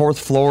 4th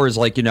floor is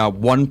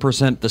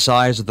 1% the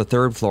size of the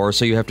 3rd floor,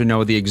 so you have to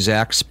know the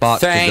exact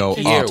spot to go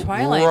up.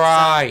 Twilight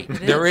Right.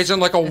 Zone. There isn't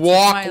like a It's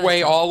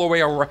walkway Twilight all the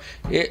way around.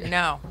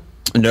 No.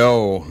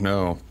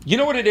 You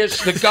know what it is?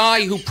 The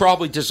guy who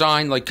probably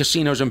designed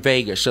casinos in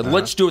Vegas said,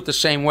 let's do it the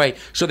same way,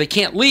 so they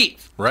can't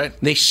leave. Right.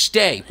 They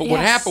stay. But what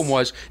happened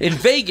was, in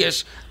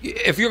Vegas,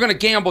 if you're going to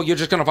gamble, you're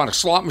just going to find a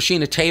slot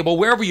machine, a table,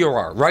 wherever you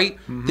are, right?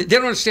 They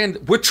don't understand.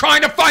 We're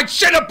trying to find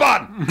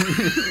Cinnabon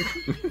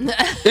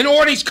in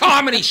Orny's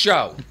comedy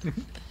show.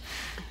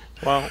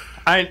 Well,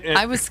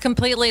 I was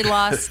completely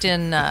lost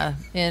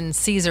in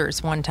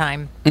Caesars one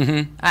time.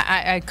 Mm-hmm.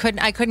 I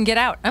couldn't get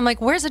out. I'm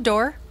like, where's the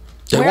door?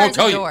 They Where won't is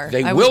tell the you. door?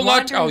 They I will was not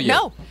wandering- tell you.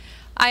 No.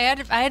 I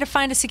had to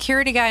find a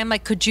security guy. I'm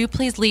like, could you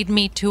please lead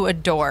me to a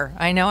door?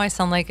 I know I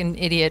sound like an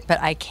idiot, but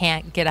I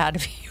can't get out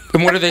of here.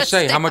 And what do they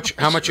say? How much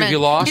have you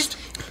lost?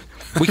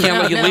 We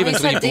can't let you leave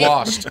until you've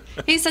lost.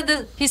 He said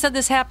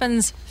this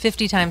happens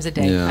 50 times a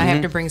day. Yeah. I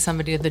have to bring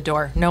somebody to the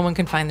door. No one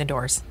can find the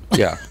doors.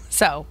 Yeah.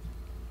 So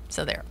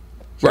there.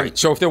 Right.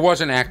 So if there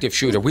was an active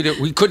shooter,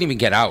 we couldn't even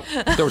get out.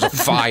 There was a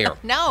fire.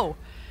 No.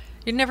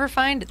 You'd never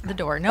find the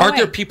door. No Aren't way.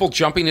 there people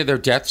jumping to their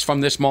deaths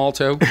from this mall,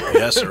 too?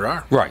 Yes, there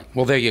are. Right.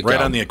 Well, there you go.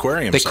 Right on the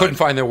aquarium They side. couldn't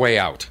find their way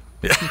out.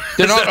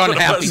 They're not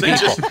unhappy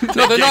people.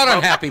 No, they're not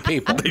unhappy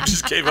people. They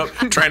just gave up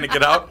trying to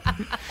get out.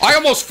 I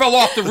almost fell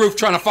off the roof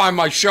trying to find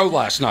my show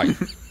last night.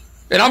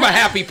 And I'm a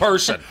happy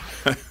person.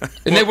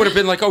 And they would have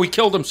been like, oh, he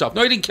killed himself.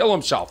 No, he didn't kill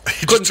himself.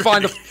 Couldn't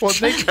find the... Well,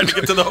 they trying to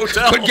get to the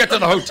hotel. Couldn't get to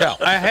the hotel.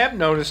 I have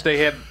noticed they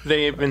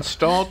have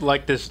installed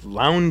like this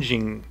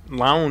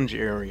lounge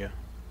area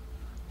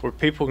where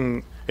people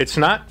can. It's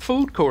not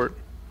food court.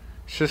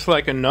 It's just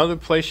like another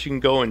place you can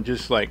go and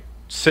just like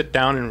sit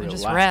down and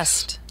relax. Just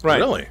rest. Right.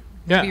 Really?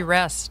 Yeah. Maybe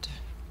rest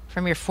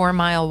from your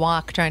 4-mile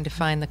walk trying to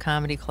find the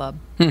comedy club.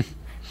 Yeah,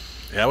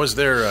 I was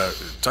there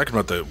talking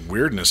about the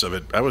weirdness of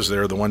it. I was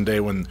there the one day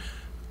when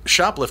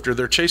shoplifter,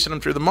 they're chasing him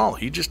through the mall.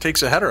 He just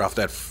takes a header off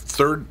that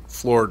third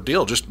floor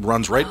deal, just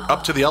runs right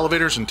up to the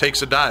elevators and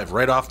takes a dive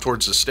right off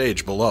towards the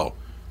stage below.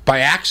 By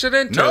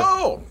accident?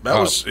 No,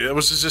 it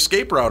was his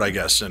escape route, I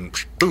guess, and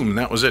boom,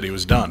 that was it. He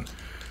was done.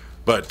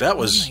 But that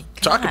was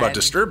talk about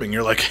disturbing.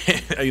 You're like,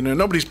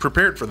 nobody's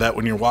prepared for that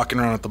when you're walking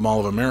around at the Mall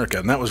of America,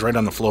 and that was right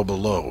on the floor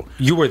below.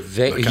 You were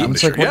there.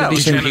 It's like, what did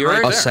he think?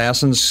 Right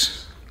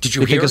Assassins. Did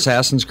you think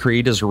Assassin's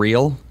Creed is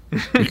real?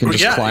 You can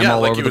just climb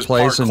all like over the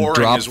place and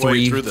drop his way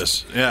 3 through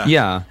this. Yeah.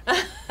 Yeah.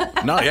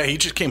 No, yeah, he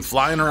just came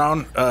flying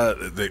around.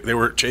 They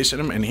were chasing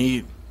him, and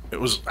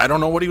I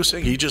don't know what he was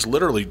saying. He just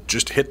literally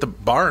just hit the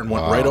bar and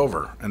went right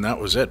over, and that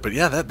was it. But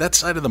yeah, that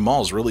side of the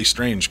mall is really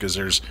strange because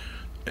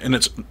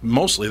it's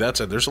mostly that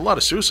side. There's a lot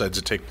of suicides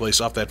that take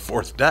place off that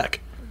 4th deck.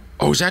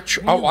 Oh, is that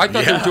true? Oh, I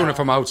thought they were doing it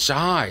from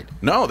outside.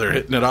 No, they're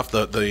hitting it off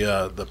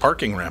the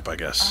parking ramp, I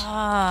guess.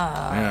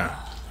 Yeah.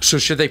 So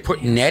should they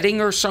put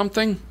netting or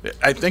something?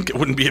 I think it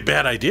wouldn't be a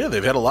bad idea.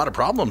 They've had a lot of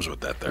problems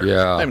with that there.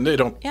 Yeah. I mean, they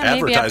don't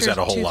advertise that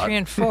a whole 2, lot. 3,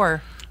 and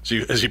 4. So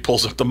as he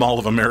pulls up the Mall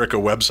of America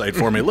website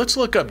for me, let's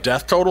look up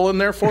death total in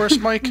there for us,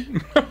 Mike.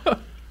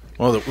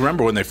 Well,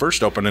 remember when they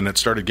first opened and it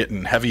started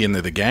getting heavy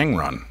into the gang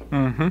run.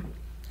 Mm-hmm.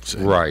 So,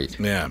 right.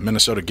 Yeah,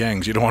 Minnesota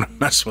gangs. You don't want to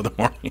mess with them,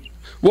 or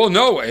well,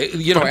 no.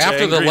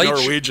 After the late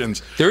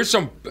Norwegians, there is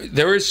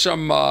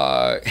some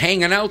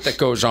hanging out that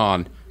goes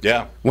on.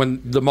 Yeah.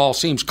 When the mall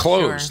seems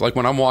closed, Sure. like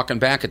when I'm walking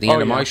back at the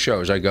end of my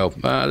shows, I go,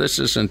 "This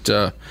isn't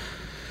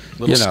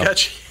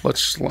sketchy."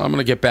 I'm going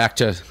to get back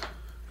to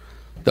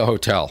the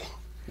hotel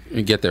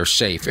and get there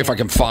safe if I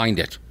can find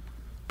it.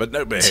 But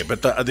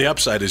the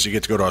upside is you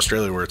get to go to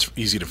Australia where it's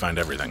easy to find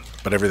everything,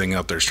 but everything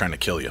out there is trying to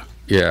kill you.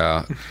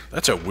 Yeah.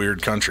 That's a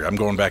weird country. I'm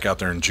going back out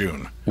there in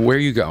June. Where are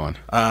you going?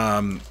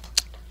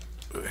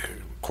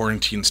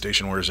 Quarantine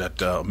station. Where is that?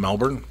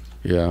 Melbourne.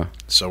 Yeah.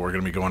 So we're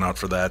going to be going out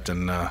for that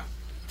and.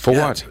 For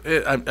what?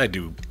 I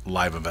do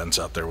live events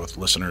out there with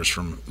listeners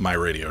from my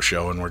radio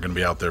show, and we're going to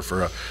be out there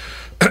for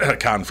a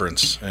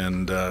conference.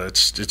 And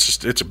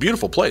it's a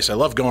beautiful place. I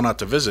love going out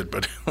to visit,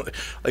 but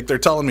like they're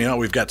telling me,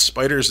 we've got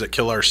spiders that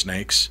kill our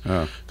snakes.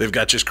 Oh. They've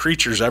got just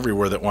creatures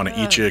everywhere that want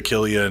to eat you,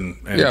 kill you, and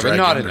yeah, but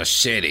not in the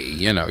city.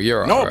 You're no,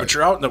 all right. But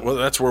you're out.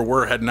 That's where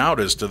we're heading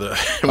out is to the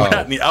we're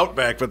not in the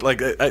outback. But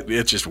like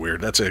it's just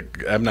weird.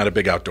 I'm not a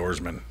big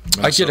outdoorsman.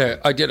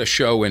 I did a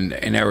show in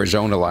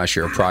Arizona last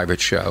year, a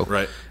private show.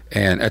 Right.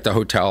 And at the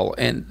hotel,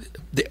 and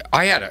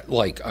I had it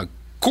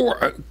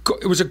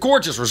was a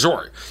gorgeous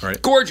resort,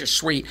 right. Gorgeous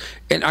suite,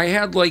 and I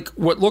had like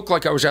what looked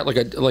like I was at like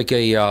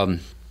a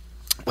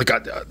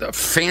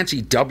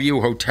fancy W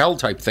hotel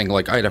type thing.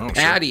 Like I had a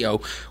patio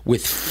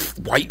with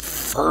white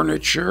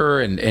furniture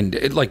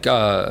and like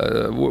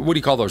what do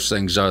you call those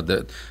things?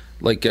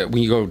 When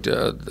you go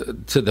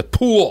to the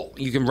pool,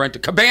 you can rent a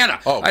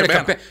cabana. Oh,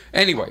 cabana.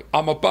 Anyway,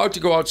 I'm about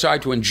to go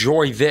outside to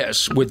enjoy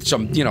this with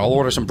some, I'll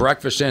order some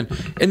breakfast in.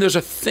 And there's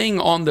a thing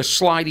on the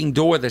sliding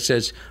door that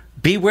says,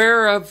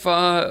 beware of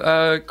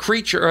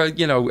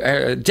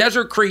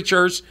desert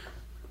creatures.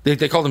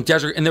 They call them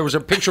desert. And there was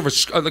a picture of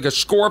a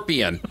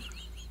scorpion.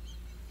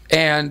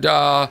 And,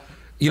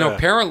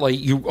 apparently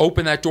you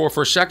open that door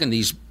for a second,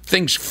 these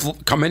things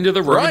come into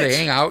the room, right.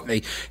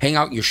 They hang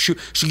out in your shoe.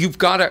 So you've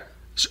got to...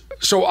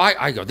 So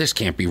I go, this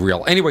can't be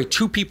real. Anyway,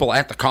 2 people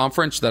at the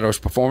conference that I was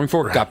performing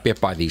for got bit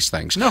by these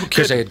things. No,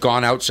 because they had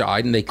gone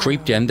outside and they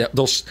creeped in.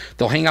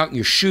 They'll hang out in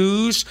your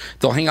shoes.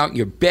 They'll hang out in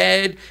your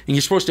bed. And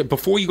you're supposed to,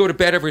 before you go to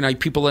bed every night,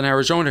 people in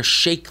Arizona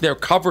shake their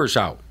covers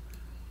out.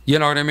 You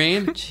know what I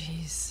mean?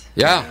 Jeez.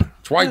 Yeah.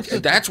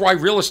 That's why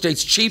real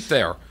estate's cheap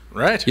there.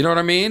 Right. You know what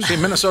I mean? See,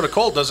 Minnesota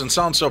cold doesn't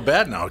sound so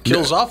bad now. It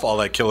kills off all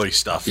that killy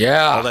stuff.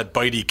 Yeah. All that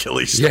bitey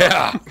killy stuff.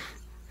 Yeah.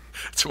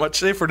 It's much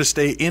safer to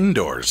stay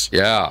indoors.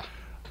 Yeah.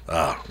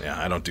 Yeah,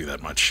 I don't do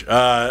that much.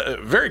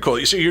 Very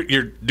cool. So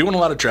you're doing a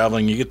lot of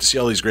traveling. You get to see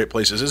all these great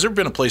places. Has there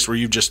been a place where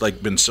you've just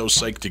been so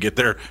psyched to get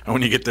there, and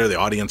when you get there, the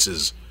audience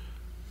is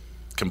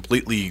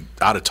completely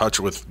out of touch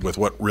with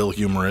what real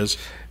humor is?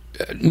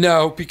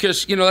 No,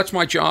 because, that's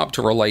my job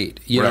to relate.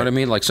 You know Right. what I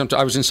mean? Like,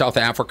 I was in South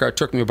Africa. It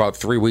took me about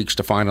 3 weeks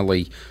to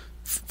finally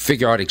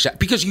figure out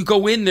because you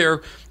go in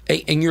there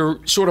and you're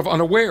sort of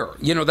unaware.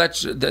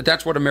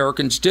 That's what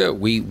Americans do.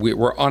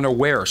 We're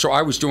unaware. So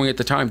I was doing at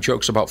the time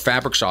jokes about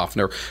fabric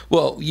softener.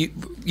 Well,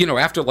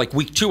 after like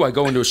week 2, I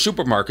go into a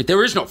supermarket.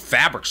 There is no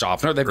fabric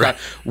softener. They've got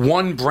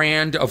one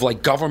brand of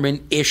like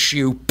government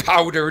issue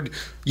powdered,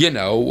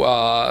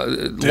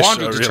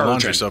 laundry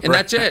detergent, soap, and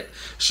right. that's it.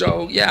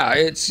 So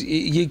yeah,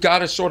 you got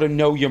to sort of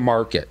know your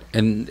market,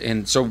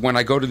 and so when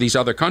I go to these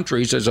other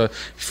countries, there's a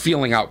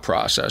feeling out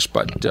process.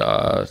 But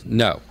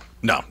no.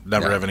 No,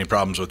 never have any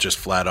problems with just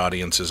flat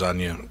audiences on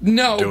you.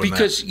 No, doing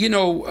because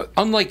that.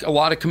 unlike a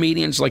lot of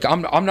comedians, like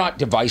I'm not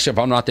divisive.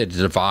 I'm not there to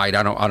divide.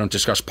 I don't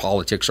discuss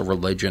politics or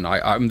religion.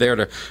 I'm there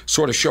to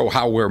sort of show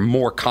how we're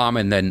more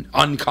common than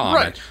uncommon.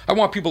 Right. I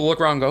want people to look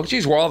around and go,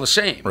 "Geez, we're all the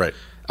same." Right.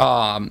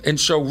 And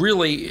so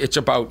really, it's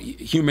about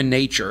human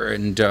nature,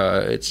 and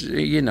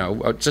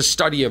it's a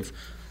study of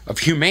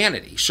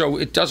humanity. So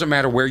it doesn't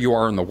matter where you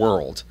are in the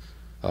world.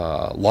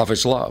 Love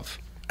is love.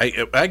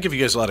 I give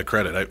you guys a lot of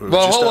credit.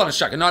 Hold on a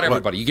second. Not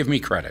everybody. You give me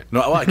credit. No,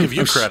 well, I give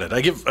you credit.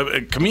 I give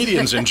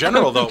comedians in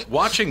general, though,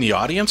 watching the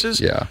audiences.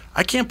 Yeah.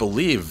 I can't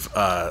believe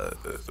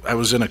I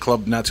was in a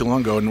club not too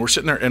long ago, and we're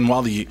sitting there, and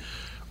while the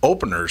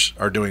openers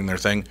are doing their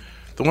thing,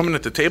 the women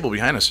at the table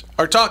behind us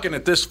are talking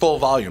at this full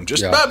volume.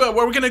 Just, Yeah. blah, blah,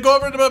 we're going to go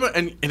over it, blah, blah,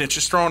 and it's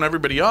just throwing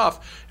everybody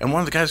off. And one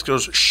of the guys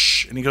goes,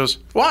 shh, and he goes,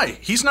 why?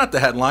 He's not the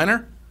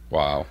headliner.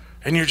 Wow.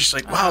 And you're just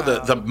like, wow,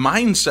 the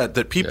mindset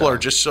that people are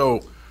just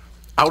so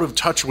out of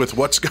touch with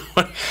what's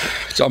going.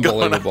 It's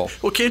unbelievable.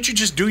 Well, can't you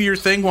just do your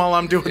thing while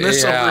I'm doing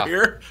this Yeah. over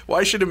here?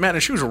 Why should it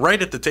matter? She was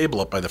right at the table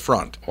up by the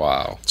front.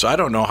 Wow. So I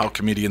don't know how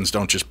comedians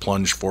don't just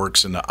plunge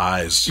forks into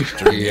eyes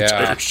during the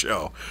entire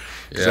show.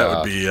 'Cause that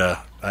would be,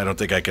 I don't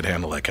think I could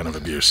handle that kind of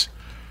abuse.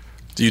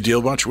 Do you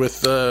deal much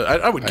with,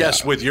 I would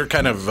guess with your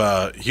kind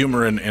of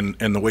humor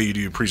and the way you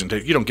do your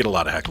presentation, you don't get a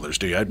lot of hecklers,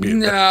 do you? I'd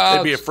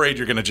be afraid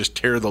you're going to just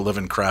tear the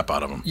living crap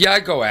out of them. Yeah, I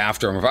go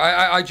after them.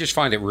 I just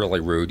find it really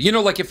rude.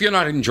 Like if you're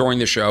not enjoying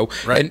the show,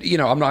 Right.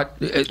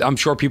 and I'm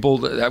sure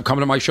people have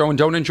come to my show and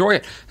don't enjoy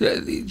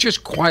it,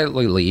 just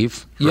quietly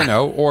leave,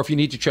 or if you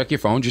need to check your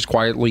phone, just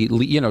quietly,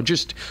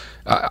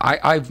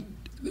 I've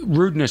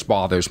rudeness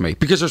bothers me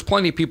because there's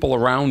plenty of people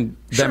around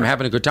them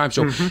having a good time.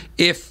 So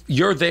if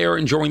you're there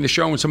enjoying the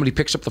show and somebody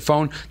picks up the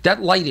phone,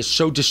 that light is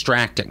so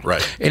distracting.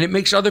 Right. And it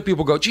makes other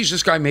people go, geez,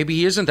 this guy, maybe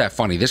he isn't that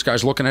funny. This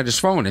guy's looking at his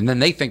phone. And then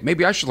they think,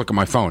 maybe I should look at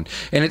my phone.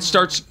 And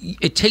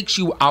it takes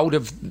you out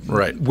of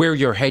where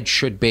your head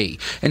should be.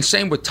 And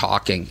same with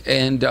talking.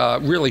 And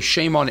really,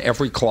 shame on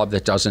every club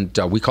that doesn't,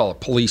 we call it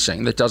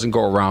policing, that doesn't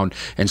go around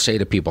and say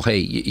to people, hey,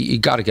 you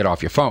got to get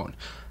off your phone.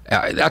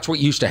 That's what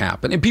used to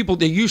happen. And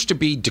there used to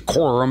be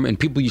decorum and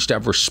people used to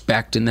have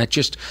respect, and that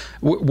just,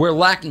 we're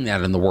lacking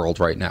that in the world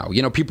right now.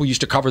 People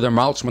used to cover their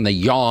mouths when they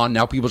yawn.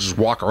 Now people just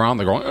walk around,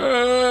 they're going,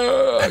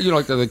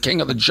 like they're the king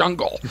of the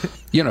jungle.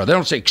 They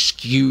don't say,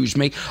 excuse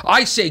me.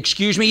 I say,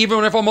 excuse me,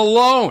 even if I'm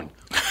alone.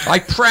 I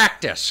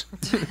practice.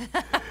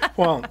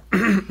 Well,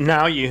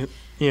 now you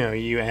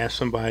ask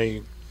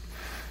somebody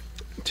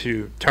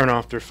to turn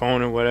off their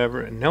phone or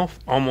whatever, and they'll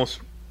almost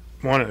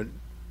want to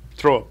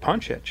throw a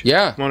punch at you.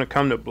 Yeah. Want to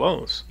come to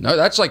blows. No,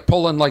 that's like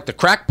pulling like the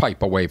crack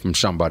pipe away from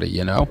somebody,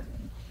 Yeah.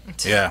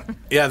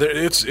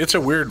 It's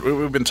a weird,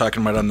 we've been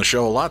talking about it on the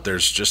show a lot.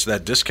 There's just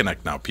that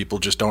disconnect now. People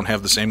just don't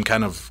have the same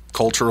kind of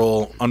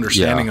cultural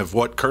understanding of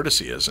what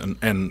courtesy is.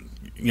 And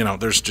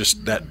there's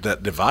just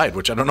that divide,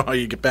 which I don't know how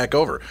you get back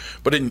over.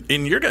 But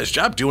in your guys'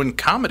 job doing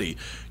comedy,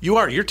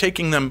 you're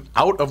taking them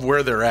out of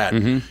where they're at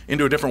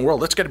into a different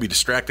world. That's got to be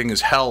distracting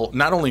as hell,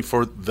 not only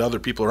for the other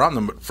people around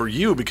them, but for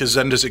you, because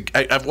then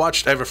I have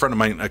a friend of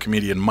mine, a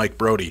comedian, Mike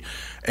Brody,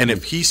 and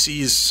if he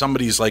sees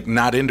somebody's like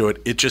not into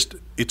it,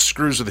 it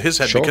screws with his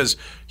head because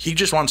he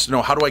just wants to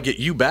know, how do I get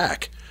you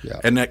back? Yeah.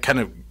 And that kind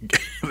of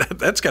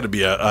that's got to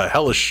be a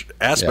hellish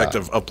aspect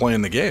of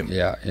playing the game.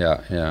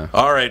 Yeah.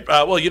 All right.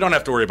 Well, you don't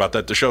have to worry about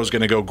that. The show's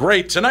going to go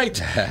great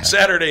tonight.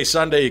 Saturday,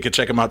 Sunday. You can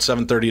check them out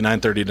 7:30,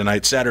 9:30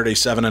 tonight. Saturday,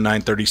 7 and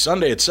 9:30.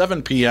 Sunday at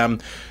 7 p.m.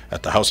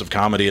 at the House of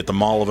Comedy at the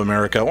Mall of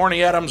America.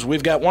 Orny Adams,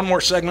 we've got one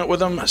more segment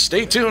with him.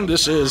 Stay tuned.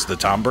 This is the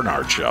Tom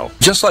Bernard Show.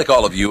 Just like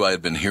all of you, I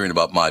had been hearing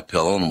about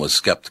MyPillow and was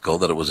skeptical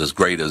that it was as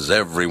great as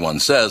everyone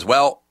says.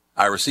 Well,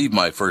 I received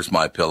my first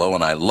MyPillow,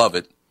 and I love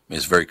it.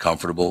 It's very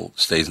comfortable,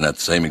 stays in that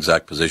same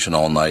exact position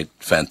all night.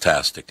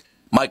 Fantastic.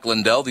 Mike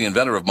Lindell, the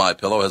inventor of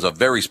MyPillow, has a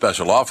very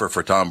special offer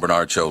for Tom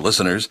Bernard Show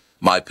listeners.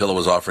 MyPillow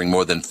is offering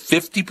more than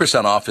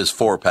 50% off his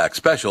 4-pack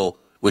special,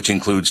 which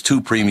includes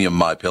 2 premium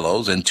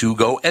MyPillows and 2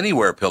 Go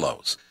Anywhere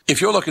pillows. If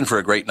you're looking for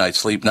a great night's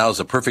sleep, now's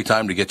the perfect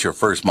time to get your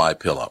first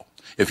MyPillow.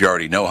 If you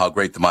already know how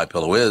great the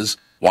MyPillow is,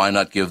 why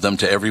not give them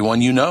to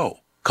everyone you know?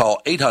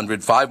 Call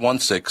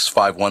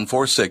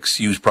 800-516-5146,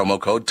 use promo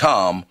code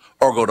TOM,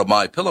 or go to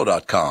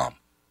MyPillow.com.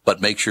 But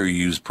make sure you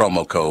use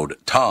promo code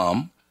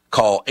TOM.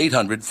 Call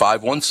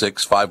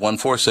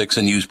 800-516-5146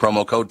 and use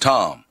promo code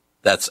TOM.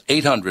 That's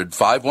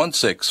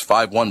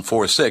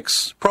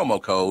 800-516-5146,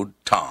 promo code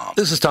TOM.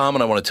 This is Tom,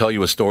 and I want to tell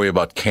you a story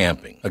about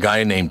camping. A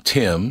guy named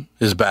Tim,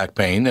 his back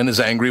pain, and his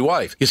angry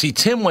wife. You see,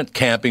 Tim went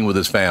camping with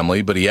his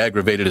family, but he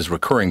aggravated his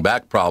recurring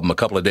back problem a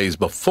couple of days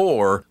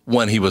before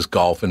when he was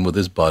golfing with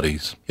his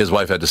buddies. His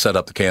wife had to set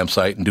up the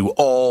campsite and do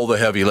all the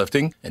heavy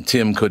lifting, and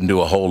Tim couldn't do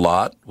a whole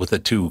lot with the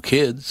 2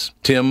 kids.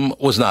 Tim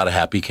was not a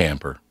happy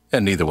camper.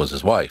 And neither was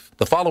his wife.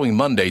 The following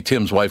Monday,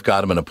 Tim's wife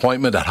got him an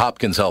appointment at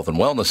Hopkins Health and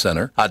Wellness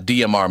Center, a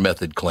DMR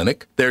method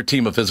clinic. Their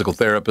team of physical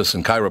therapists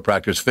and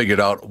chiropractors figured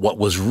out what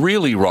was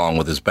really wrong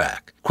with his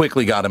back,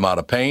 quickly got him out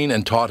of pain,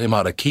 and taught him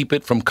how to keep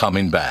it from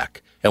coming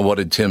back. And what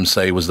did Tim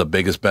say was the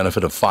biggest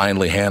benefit of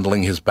finally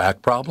handling his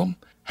back problem?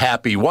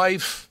 Happy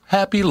wife,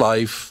 happy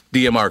life.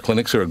 DMR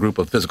clinics are a group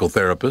of physical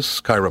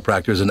therapists,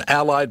 chiropractors, and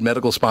allied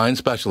medical spine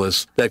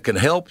specialists that can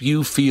help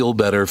you feel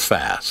better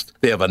fast.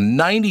 They have a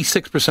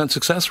 96%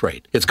 success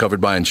rate. It's covered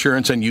by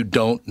insurance, and you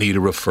don't need a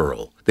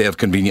referral. They have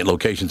convenient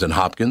locations in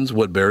Hopkins,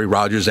 Woodbury,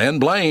 Rogers, and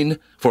Blaine.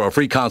 For a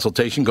free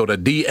consultation, go to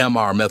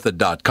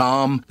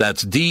dmrmethod.com.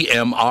 That's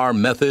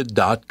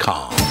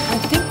dmrmethod.com. I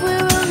think we're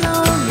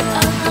alone.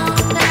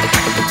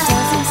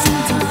 Doesn't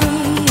seem to be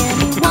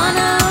anyone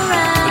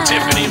around. The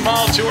Tiffany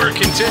Mall Tour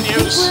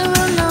continues.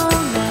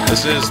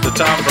 This is the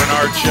Tom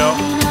Bernard Show.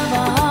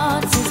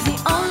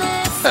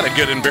 Had a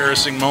good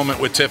embarrassing moment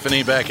with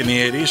Tiffany back in the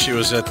 80s. She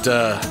was at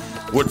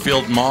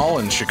Woodfield Mall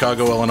in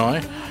Chicago,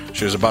 Illinois.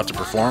 She was about to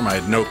perform. I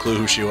had no clue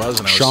who she was.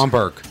 And I was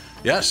Schomburg.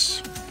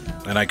 Yes.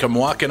 And I come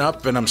walking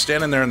up, and I'm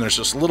standing there, and there's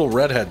this little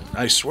redhead.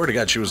 I swear to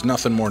God, she was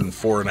nothing more than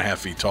 4.5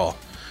 feet tall.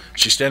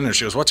 She's standing there.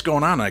 She goes, "What's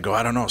going on?" And I go,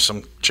 "I don't know.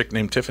 Some chick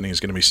named Tiffany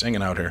is going to be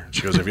singing out here."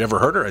 She goes, "Have you ever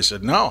heard her?" I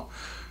said, "No."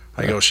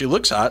 I go, "She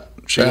looks hot."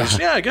 She goes,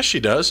 "Yeah, I guess she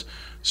does."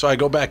 So I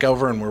go back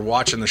over, and we're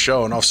watching the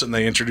show, and all of a sudden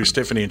they introduce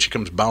Tiffany, and she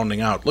comes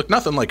bounding out. Looked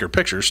nothing like her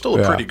picture. Still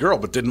a pretty girl,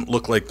 but didn't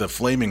look like the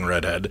flaming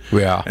redhead.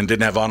 Yeah. And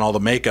didn't have on all the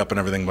makeup and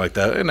everything like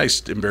that. A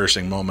nice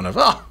embarrassing moment of,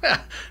 oh,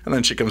 yeah. And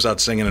then she comes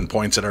out singing and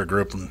points at our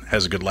group and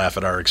has a good laugh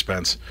at our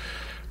expense.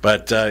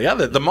 But, yeah,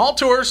 the mall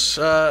tours,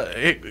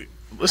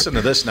 listen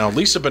to this now.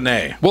 Lisa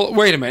Bonet. Well,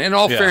 wait a minute. In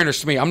all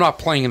fairness to me, I'm not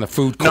playing in the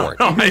food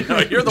court. No, I know.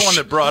 You're the one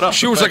that brought up.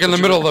 She was like in the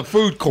middle of the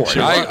food court.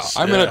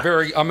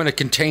 I'm in a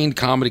contained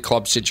comedy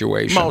club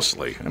situation.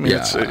 Mostly. I mean,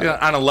 it's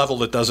on a level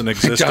that doesn't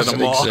exist in a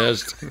mall.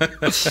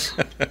 Exist.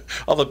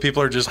 All the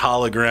people are just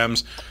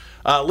holograms.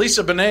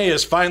 Lisa Bonet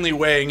is finally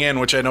weighing in,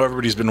 which I know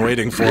everybody's been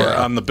waiting for,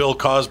 on the Bill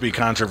Cosby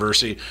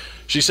controversy.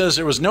 She says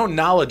there was no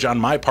knowledge on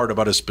my part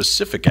about his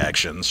specific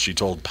actions, she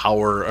told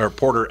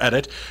Porter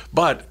Edit,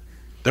 but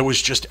there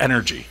was just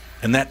energy,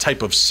 and that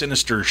type of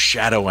sinister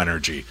shadow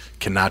energy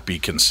cannot be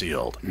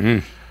concealed.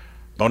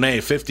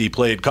 Bonet, 50,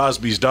 played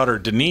Cosby's daughter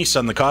Denise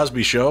on The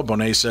Cosby Show.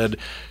 Bonet said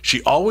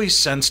she always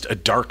sensed a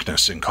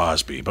darkness in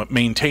Cosby, but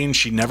maintained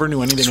she never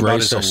knew anything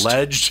about his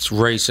alleged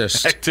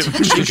racist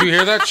activities. Did you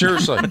hear that?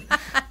 Seriously.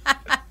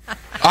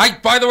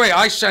 By the way,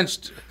 I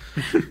sensed...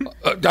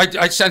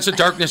 I sense a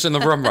darkness in the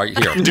room right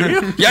here. Do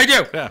you? Yeah, I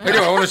do. Yeah. I do.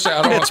 I want to say...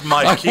 It's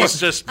Mike. He's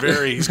just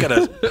he's got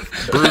a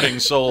brooding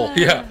soul.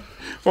 Yeah.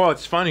 Well,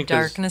 it's funny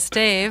because Darkness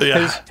Dave.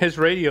 His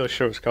radio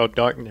show is called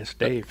Darkness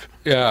Dave.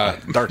 Yeah.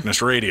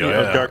 Darkness Radio.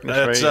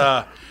 Darkness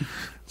Radio. It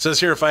says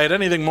here, if I had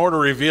anything more to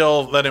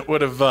reveal than it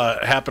would have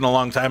happened a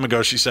long time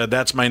ago, she said,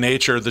 that's my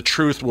nature. The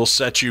truth will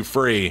set you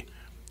free.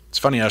 It's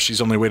funny how she's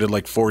only waited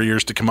like 4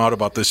 years to come out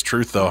about this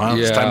truth, though, huh?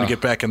 Yeah. It's time to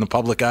get back in the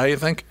public eye, you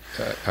think?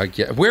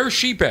 Where has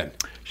she been?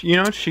 You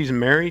know, she's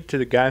married to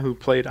the guy who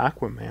played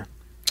Aquaman.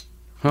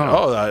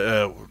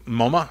 Huh.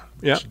 MoMA?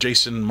 Yeah.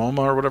 Jason MoMA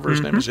or whatever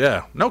his name is?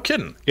 Yeah. No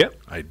kidding. Yep.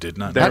 I did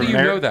not know. How do you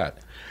know that?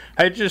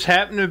 I just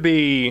happen to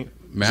be...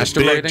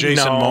 masturbating?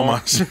 Jason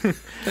MoMA.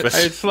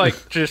 It's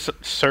like just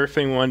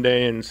surfing one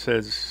day and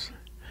says...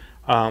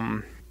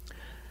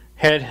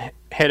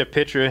 had a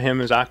picture of him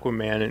as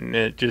Aquaman, and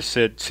it just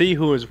said, see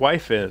who his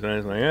wife is. And I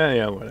was like,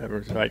 yeah,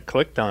 whatever. So I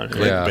clicked on it.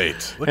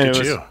 Clickbait. Look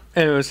at you.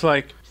 And it was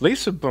like,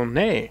 Lisa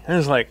Bonet. And I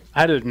was like,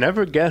 I'd have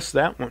never guessed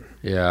that one.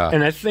 Yeah.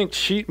 And I think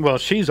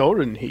she's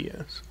older than he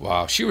is.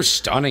 Wow. She was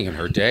stunning in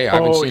her day. I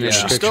haven't seen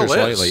any pictures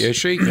lately. Is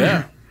she?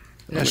 Yeah.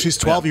 Yeah, she's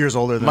 12 years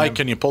older than Mike, him.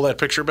 can you pull that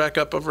picture back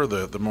up of her,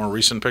 the more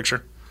recent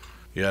picture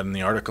you had in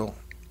the article?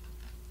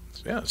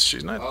 Yeah,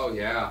 she's not. Oh,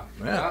 yeah.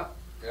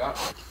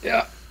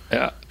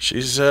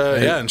 She's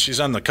and she's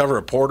on the cover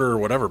of Porter or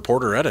whatever,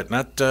 Porter Edit.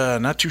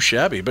 Not too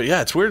shabby, but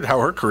yeah, it's weird how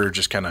her career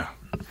just kind of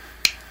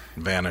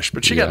vanished.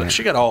 But she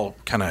got all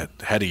kind of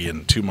heady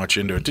and too much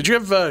into it. Did you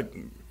have to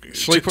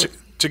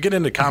get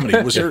into comedy?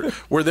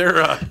 Were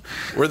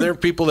there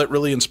people that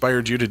really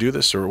inspired you to do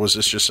this, or was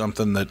this just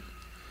something that?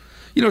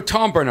 You know,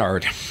 Tom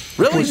Bernard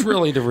was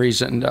really the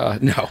reason.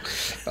 No.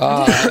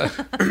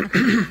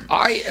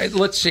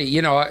 Let's see,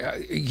 you know,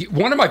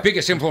 one of my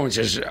biggest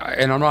influences,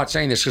 and I'm not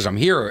saying this because I'm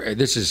here,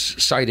 this is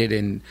cited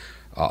in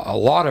a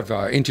lot of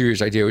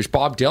interviews I do, is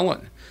Bob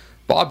Dylan.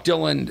 Bob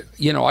Dylan,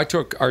 you know, I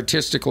took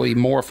artistically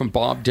more from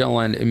Bob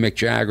Dylan and Mick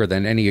Jagger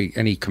than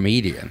any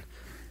comedian.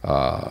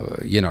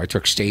 You know, I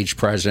took stage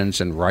presence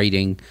and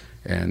writing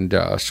and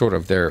sort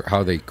of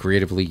how they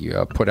creatively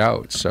put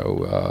out.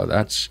 So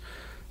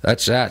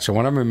That's that. So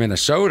when I'm in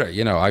Minnesota,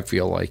 I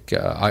feel like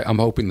I'm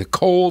hoping the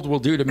cold will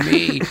do to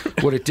me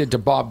what it did to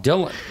Bob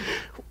Dylan.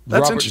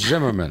 That's Robert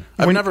Zimmerman.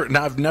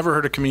 I've never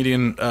heard a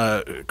comedian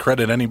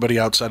credit anybody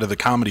outside of the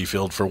comedy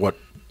field for what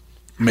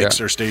makes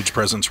their stage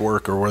presence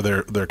work or where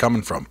they're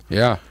coming from.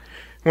 Yeah.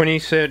 When he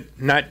said,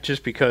 not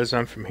just because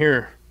I'm from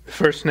here, the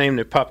first name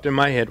that popped in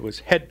my head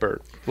was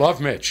Hedberg.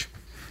 Love Mitch.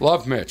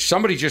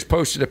 Somebody just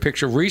posted a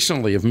picture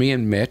recently of me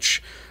and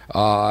Mitch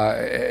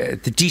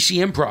at the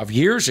DC Improv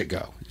years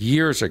ago.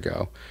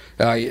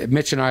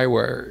 Mitch and I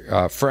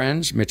were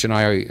friends. Mitch and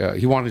I,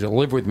 he wanted to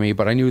live with me,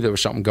 but I knew there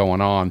was something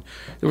going on.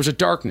 There was a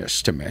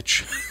darkness to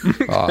Mitch.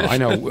 I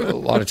know a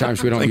lot of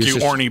times we don't use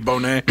Thank you, Orny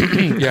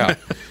Bonet. Yeah.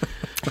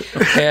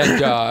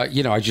 And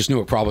I just knew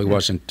it probably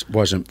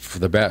wasn't for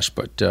the best.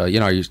 But I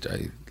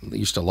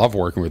used to love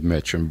working with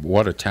Mitch, and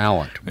what a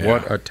talent!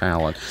 What a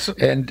talent!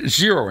 And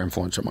zero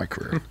influence on my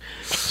career.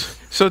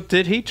 So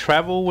did he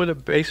travel with a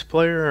bass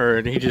player,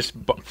 or did he just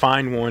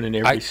find one in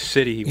every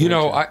city he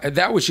went to?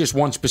 That was just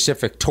one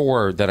specific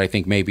tour that I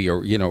think maybe,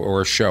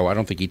 or a show. I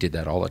don't think he did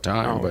that all the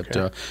time. Oh, okay.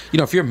 But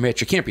if you're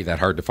Mitch, it can't be that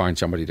hard to find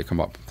somebody to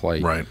come up and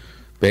play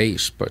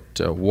bass. But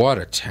what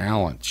a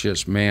talent!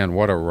 Just man,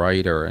 what a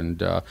writer!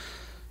 And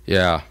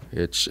yeah,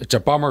 it's a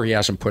bummer he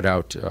hasn't put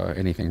out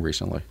anything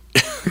recently.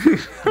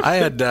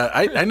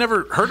 I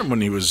never heard him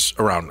when he was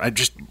around.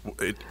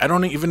 I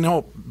don't even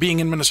know, being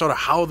in Minnesota,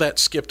 how that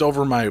skipped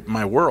over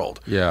my world.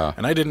 Yeah.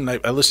 And I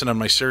listened on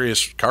my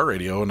Sirius car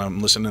radio, and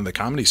I'm listening to the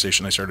comedy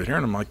station. I started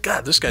hearing him. I'm like,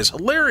 God, this guy's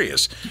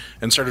hilarious.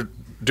 And started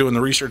doing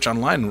the research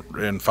online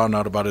and found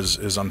out about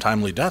his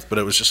untimely death. But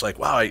it was just like,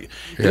 wow, it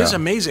is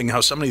amazing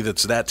how somebody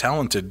that's that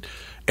talented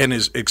and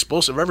is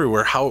explosive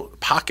everywhere, how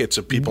pockets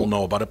of people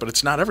know about it, but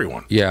it's not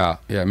everyone. Yeah.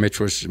 Mitch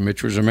was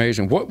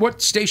amazing.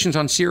 What stations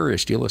on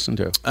Sirius do you listen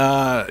to?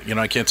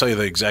 I can't tell you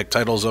the exact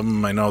titles of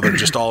them. I know they're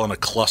just all in a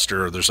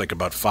cluster. There's like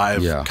about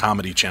 5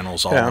 comedy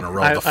channels all in a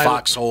row. The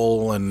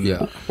Foxhole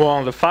and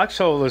Well, the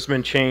Foxhole has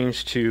been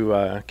changed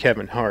to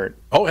Kevin Hart.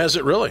 Oh, has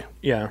it really?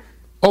 Yeah.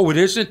 Oh, it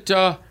isn't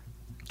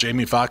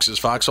Jamie Foxx's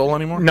Foxhole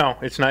anymore? No,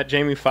 it's not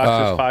Jamie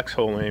Foxx's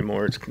Foxhole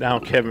anymore. It's now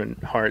Kevin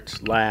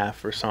Hart's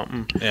Laugh or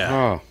something.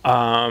 Yeah.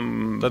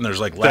 Then there's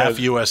like Laugh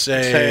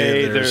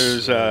USA.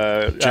 There's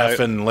Jeff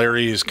and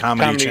Larry's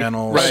Comedy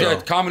Channel. Right.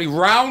 So. Comedy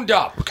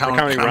Roundup.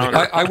 Comedy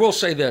Roundup. I will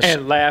say this.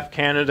 And Laugh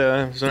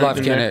Canada.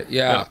 Laugh Canada,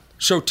 yeah.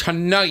 So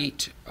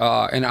tonight,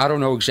 and I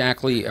don't know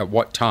exactly at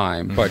what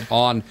time, but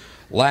on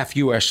Laugh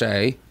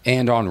USA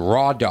and on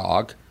Raw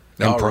Dog,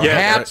 and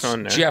perhaps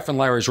Jeff and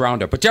Larry's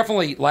Roundup, but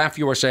definitely Laugh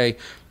USA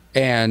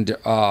and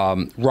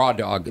Raw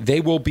Dog, they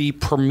will be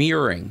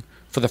premiering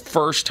for the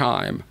first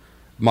time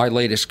my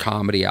latest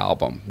comedy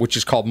album, which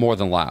is called More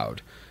Than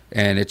Loud.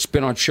 And it's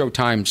been on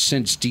Showtime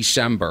since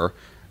December.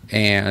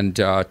 And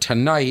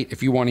tonight,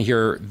 if you want to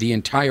hear the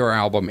entire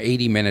album,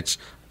 80 minutes,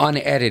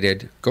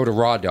 unedited, go to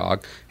Raw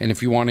Dog. And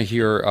if you want to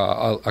hear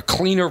a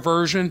cleaner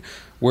version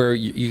where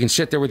you can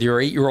sit there with your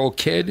 8-year-old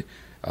kid,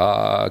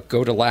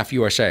 go to Laugh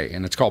USA.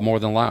 And it's called More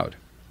Than Loud.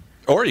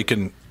 Or you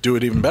can do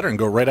it even better and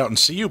go right out and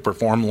see you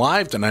perform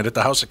live tonight at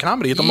the House of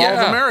Comedy at the Mall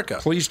of America.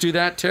 Please do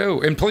that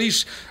too. And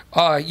please,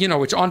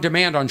 it's on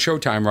demand on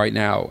Showtime right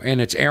now,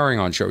 and it's airing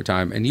on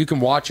Showtime. And you can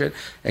watch it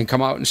and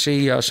come out and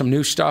see some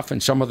new stuff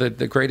and some of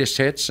the greatest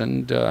hits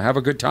and have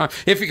a good time.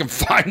 If you can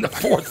find the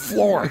 4th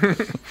floor.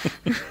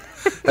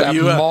 That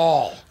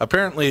mall.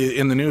 Apparently,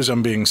 in the news,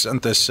 I'm being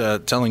sent this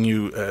telling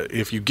you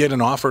if you get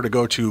an offer to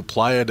go to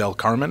Playa del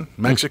Carmen,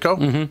 Mexico,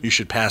 you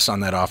should pass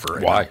on that offer.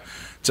 Right Why? Now.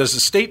 It says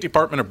the State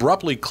Department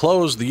abruptly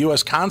closed the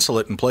U.S.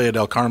 consulate in Playa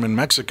del Carmen,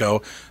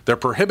 Mexico. They're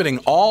prohibiting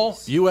all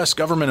U.S.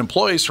 government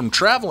employees from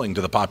traveling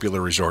to the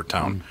popular resort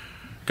town.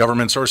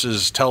 Government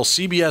sources tell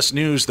CBS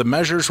News the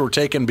measures were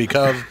taken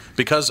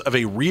because of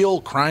a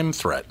real crime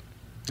threat.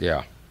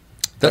 Yeah.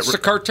 That's the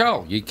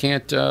cartel. You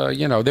can't,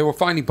 they were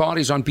finding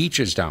bodies on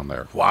beaches down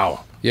there.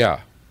 Wow. Yeah.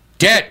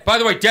 Dead. By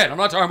the way, dead. I'm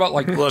not talking about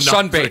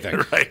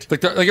sunbathing. Right.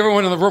 Like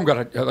everyone in the room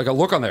got a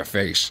look on their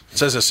face. It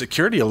says a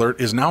security alert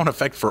is now in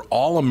effect for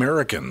all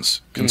Americans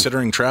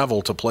considering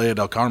travel to Playa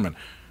del Carmen.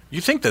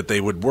 You think that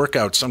they would work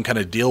out some kind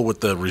of deal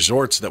with the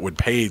resorts that would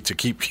pay to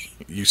keep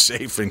you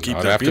safe and keep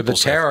their people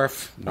safe? Not after the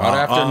tariff. Not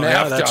after NAFTA.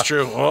 Yeah, that's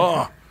true.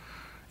 Oh.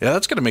 Yeah,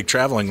 that's going to make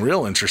traveling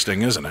real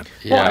interesting, isn't it?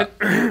 Yeah.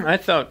 Well, I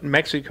thought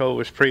Mexico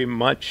was pretty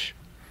much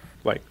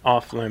like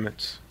off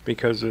limits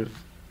because of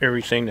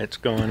everything that's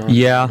going on.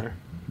 Yeah. There.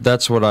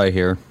 That's what I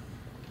hear.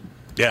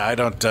 Yeah, I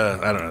don't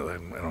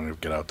even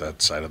get out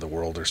that side of the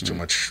world. There's too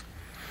much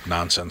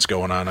nonsense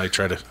going on. I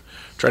try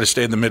to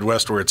stay in the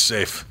Midwest where it's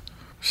safe.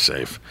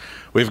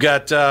 We've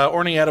got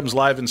Orny Adams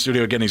live in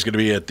studio again. He's going to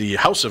be at the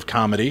House of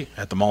Comedy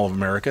at the Mall of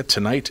America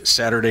tonight,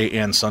 Saturday,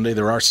 and Sunday.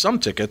 There are some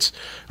tickets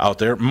out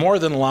there. More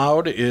Than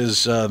Loud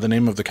is the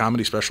name of the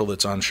comedy special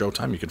that's on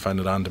Showtime. You can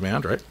find it on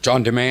demand, right? It's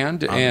on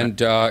demand,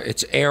 and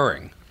it's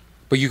airing.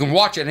 But you can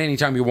watch it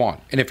anytime you want.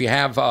 And if you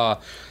have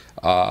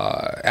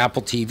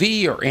Apple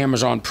TV or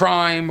Amazon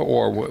Prime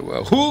or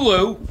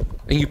Hulu,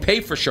 and you pay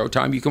for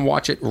Showtime, you can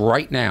watch it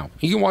right now.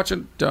 You can watch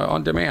it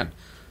on demand.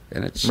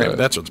 And it's Maybe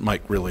that's what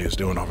Mike really is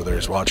doing over there.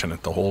 He's watching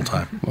it the whole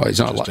time. Well, he's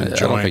not. Just I don't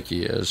enjoying, think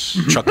he is.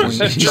 chuckling,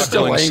 He's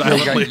still chuckling angry.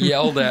 silently. Got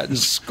yelled at and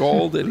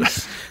scolded.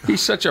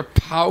 He's such a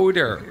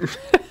powder.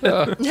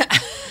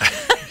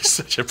 He's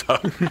such a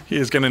powder. He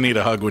is going to need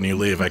a hug when you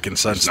leave. I can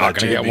sense He's that. not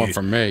going to get JB. one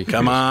from me.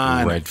 Come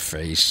on, red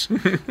face.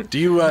 Do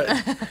you?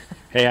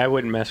 Hey, I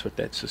wouldn't mess with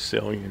that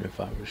Sicilian if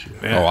I was you.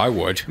 Yeah. Oh, I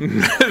would.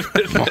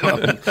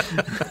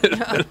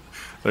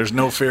 There's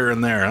no fear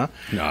in there, huh?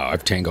 No,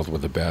 I've tangled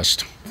with the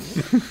best.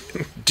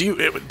 Do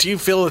you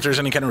feel that there's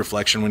any kind of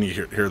reflection when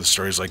you hear the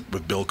stories like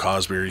with Bill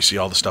Cosby, or you see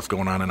all the stuff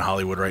going on in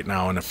Hollywood right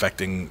now and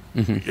affecting?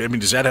 I mean,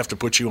 does that have to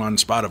put you on the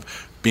spot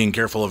of being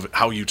careful of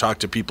how you talk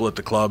to people at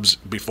the clubs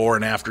before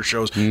and after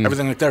shows,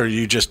 everything like that? Or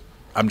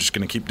I'm just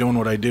going to keep doing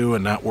what I do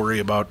and not worry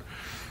about?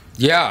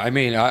 Yeah, I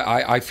mean,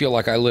 I feel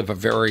like I live a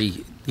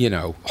very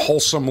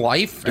wholesome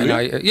life, and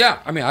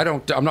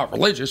I'm not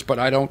religious, but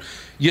I don't,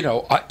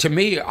 to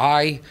me,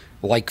 I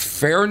like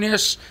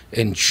fairness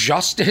and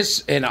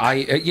justice, and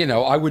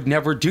I would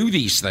never do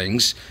these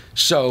things.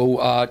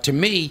 So to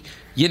me,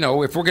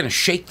 if we're going to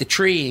shake the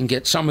tree and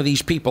get some of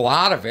these people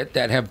out of it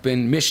that have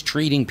been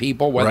mistreating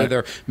people, whether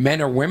they're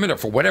men or women, or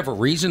for whatever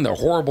reason they're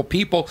horrible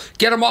people,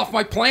 get them off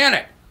my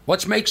planet.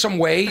 Let's make some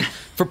way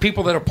for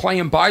people that are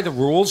playing by the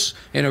rules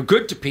and are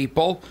good to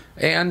people.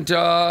 And,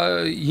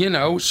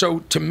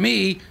 so to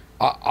me,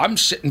 I'm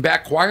sitting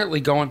back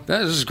quietly going,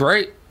 this is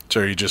great.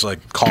 So are you just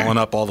like calling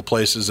up all the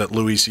places that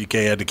Louis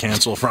C.K. had to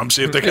cancel from,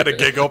 see if they got a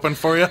gig open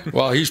for you?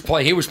 Well,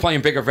 he was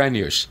playing bigger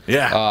venues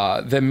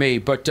than me.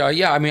 But,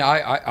 I mean,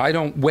 I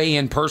don't weigh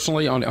in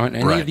personally on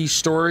any of these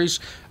stories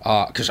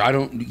because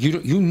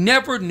you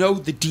never know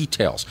the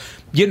details.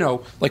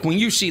 Like when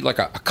you see like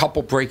a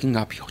couple breaking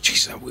up, you go,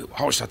 geez, I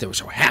always thought they were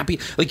so happy.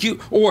 Like you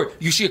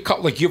see a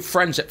couple, like you have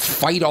friends that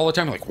fight all the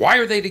time. Like, why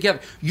are they together?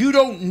 You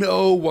don't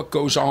know what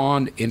goes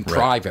on in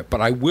private.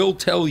 But I will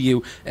tell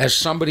you, as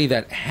somebody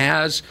that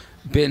has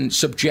been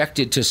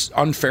subjected to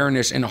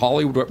unfairness in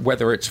Hollywood,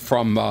 whether it's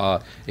from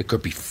it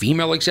could be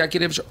female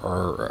executives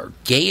or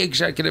gay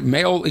executives,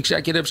 male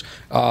executives,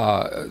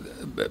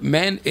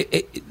 men.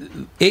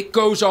 It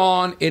goes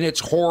on and it's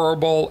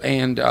horrible.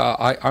 And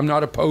I'm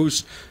not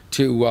opposed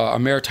to a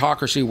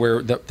meritocracy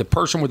where the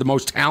person with the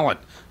most talent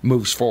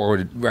moves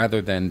forward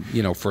rather than,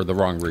 for the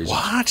wrong reasons.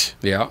 What?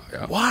 Yeah.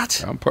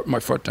 What? I'm putting my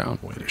foot down.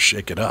 Way to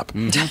shake it up.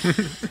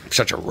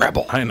 Such a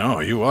rebel. I know,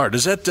 you are.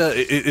 Does that,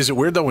 is it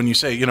weird, though, when you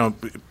say,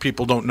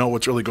 people don't know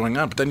what's really going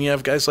on, but then you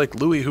have guys like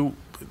Louis who,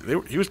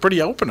 he was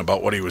pretty open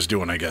about what he was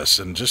doing, I guess,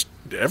 and just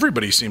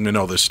everybody seemed to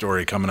know this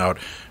story coming out.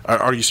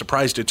 Are you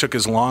surprised it took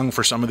as long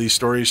for some of these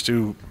stories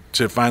to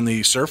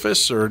finally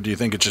surface, or do you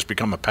think it's just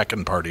become a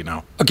pecking party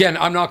now? Again,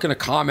 I'm not going to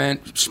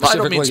comment specifically. I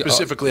don't mean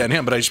specifically on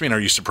him, but I just mean, are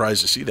you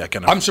surprised to see that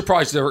kind of? I'm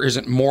surprised there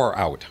isn't more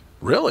out.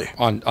 Really?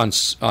 On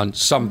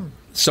some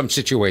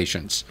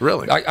situations.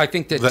 Really? I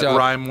think that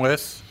rhyme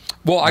with.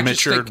 Well,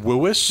 Richard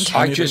Lewis.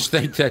 I just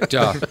think that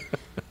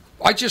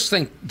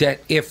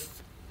if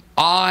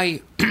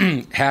I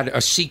had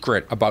a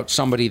secret about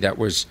somebody that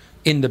was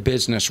in the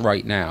business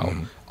right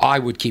now, I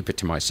would keep it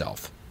to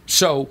myself.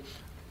 So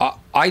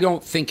I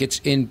don't think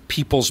it's in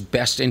people's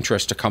best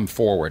interest to come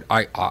forward.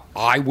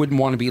 I wouldn't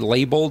want to be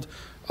labeled,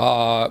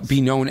 be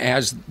known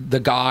as the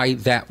guy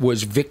that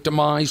was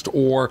victimized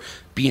or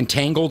be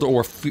entangled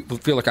or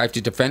feel like I have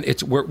to defend.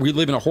 We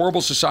live in a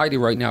horrible society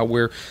right now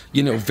where,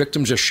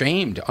 victims are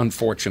shamed,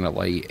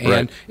 unfortunately.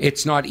 And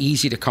it's not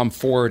easy to come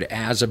forward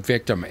as a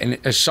victim. And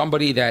as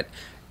somebody that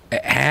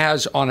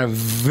has on a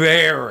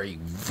very,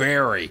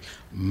 very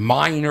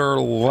minor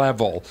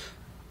level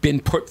been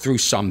put through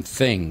some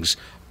things,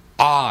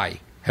 I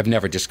have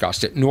never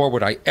discussed it, nor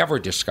would I ever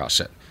discuss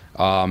it,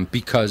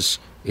 because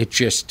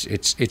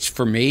it's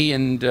for me,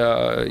 and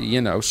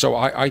so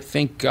I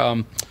think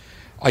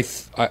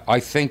I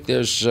think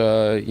there's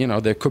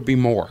there could be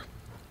more.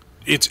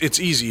 It's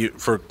easy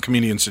for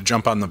comedians to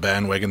jump on the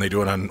bandwagon. They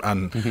do it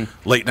on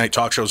late night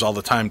talk shows all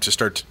the time to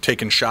start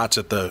taking shots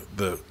at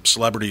the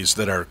celebrities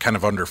that are kind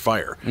of under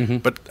fire.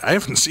 But I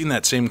haven't seen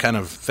that same kind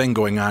of thing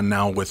going on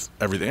now with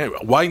everything.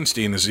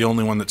 Weinstein is the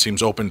only one that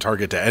seems open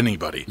target to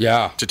anybody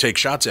to take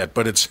shots at.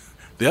 But it's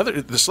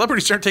the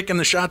celebrities aren't taking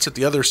the shots at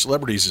the other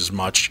celebrities as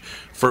much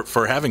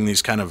for having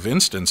these kind of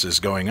instances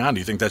going on.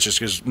 Do you think that's just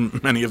because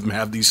many of them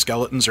have these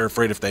skeletons, or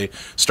afraid if they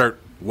start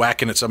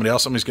whacking at somebody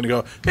else, somebody's going to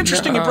go,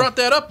 interesting, you brought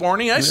that up,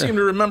 Orny. I seem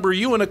to remember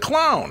you and a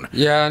clown.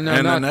 Yeah, no,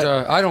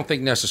 I don't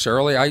think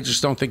necessarily. I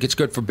just don't think it's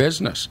good for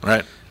business.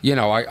 Right.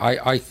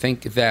 I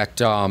think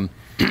that,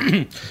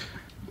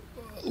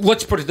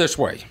 let's put it this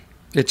way.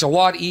 It's a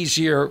lot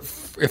easier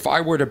if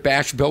I were to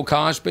bash Bill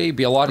Cosby, it'd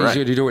be a lot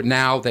easier to do it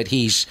now that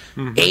he's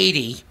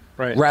 80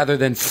 rather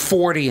than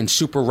 40 and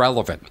super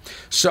relevant.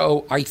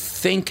 So I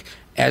think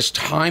as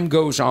time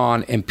goes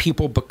on and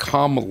people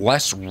become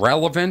less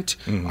relevant,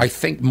 I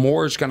think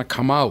more is going to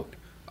come out.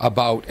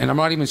 about, and I'm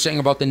not even saying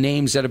about the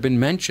names that have been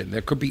mentioned.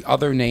 There could be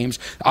other names.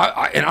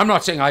 And I'm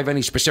not saying I have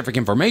any specific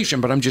information,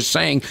 but I'm just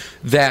saying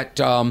that,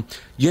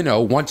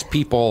 once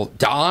people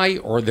die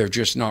or they're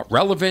just not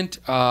relevant,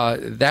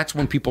 that's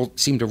when people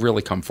seem to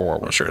really come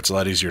forward. Well, sure, it's a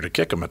lot easier to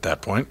kick them at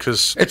that point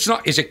because it's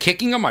not. Is it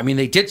kicking them? I mean,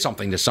 they did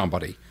something to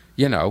somebody.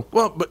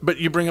 Well, but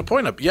you bring a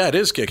point up. Yeah, it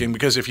is kicking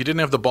because if you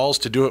didn't have the balls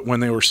to do it when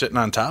they were sitting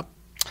on top,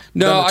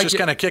 no, then it's just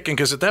kind of kicking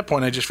because at that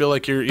point I just feel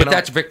like you're. But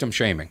that's victim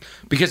shaming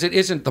because it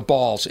isn't the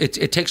balls.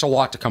 It takes a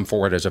lot to come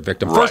forward as a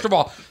victim. Right. First of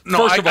all,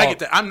 I get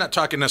that. I'm not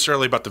talking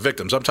necessarily about the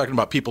victims. I'm talking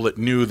about people that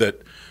knew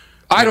that.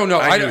 I don't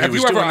know. Have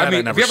you ever?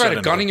 Have you ever had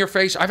a gun anything. in your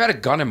face? I've had a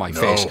gun in my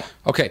face.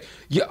 Okay,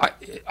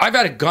 I've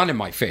had a gun in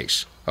my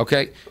face.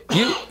 Okay,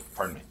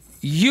 Pardon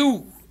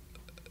me.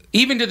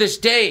 Even to this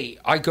day,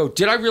 I go,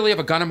 did I really have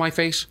a gun in my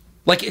face?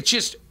 Like, it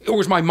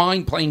was my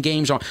mind playing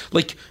games on.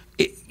 Like,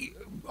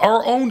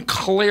 our own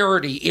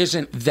clarity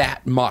isn't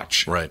that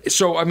much. Right.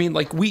 So, I mean,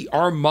 like,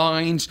 our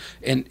minds,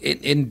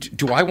 and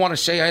do I want to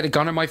say I had a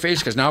gun in my face?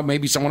 Because now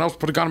maybe someone else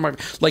put a gun in my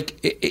face. Like,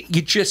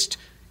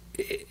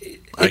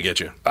 I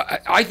get you.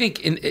 I think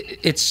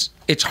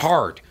it's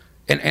hard.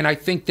 And I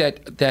think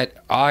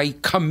that I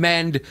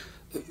commend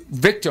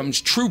victims,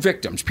 true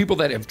victims, people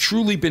that have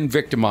truly been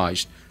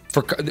victimized,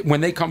 for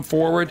when they come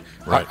forward.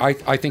 Right.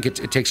 I think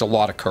it takes a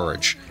lot of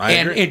courage. I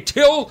agree.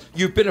 Until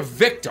you've been a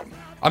victim,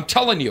 I'm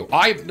telling you,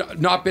 I've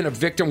not been a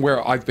victim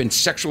where I've been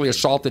sexually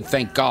assaulted,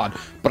 thank God,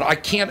 but I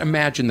can't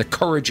imagine the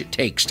courage it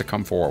takes to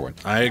come forward.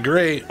 I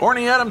agree.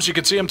 Orny Adams, you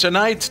can see him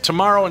tonight,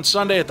 tomorrow, and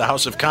Sunday at the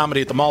House of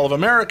Comedy at the Mall of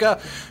America.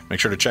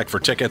 Make sure to check for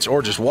tickets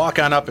or just walk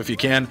on up if you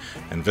can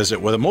and visit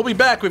with him. We'll be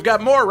back. We've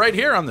got more right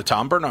here on The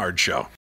Tom Bernard Show.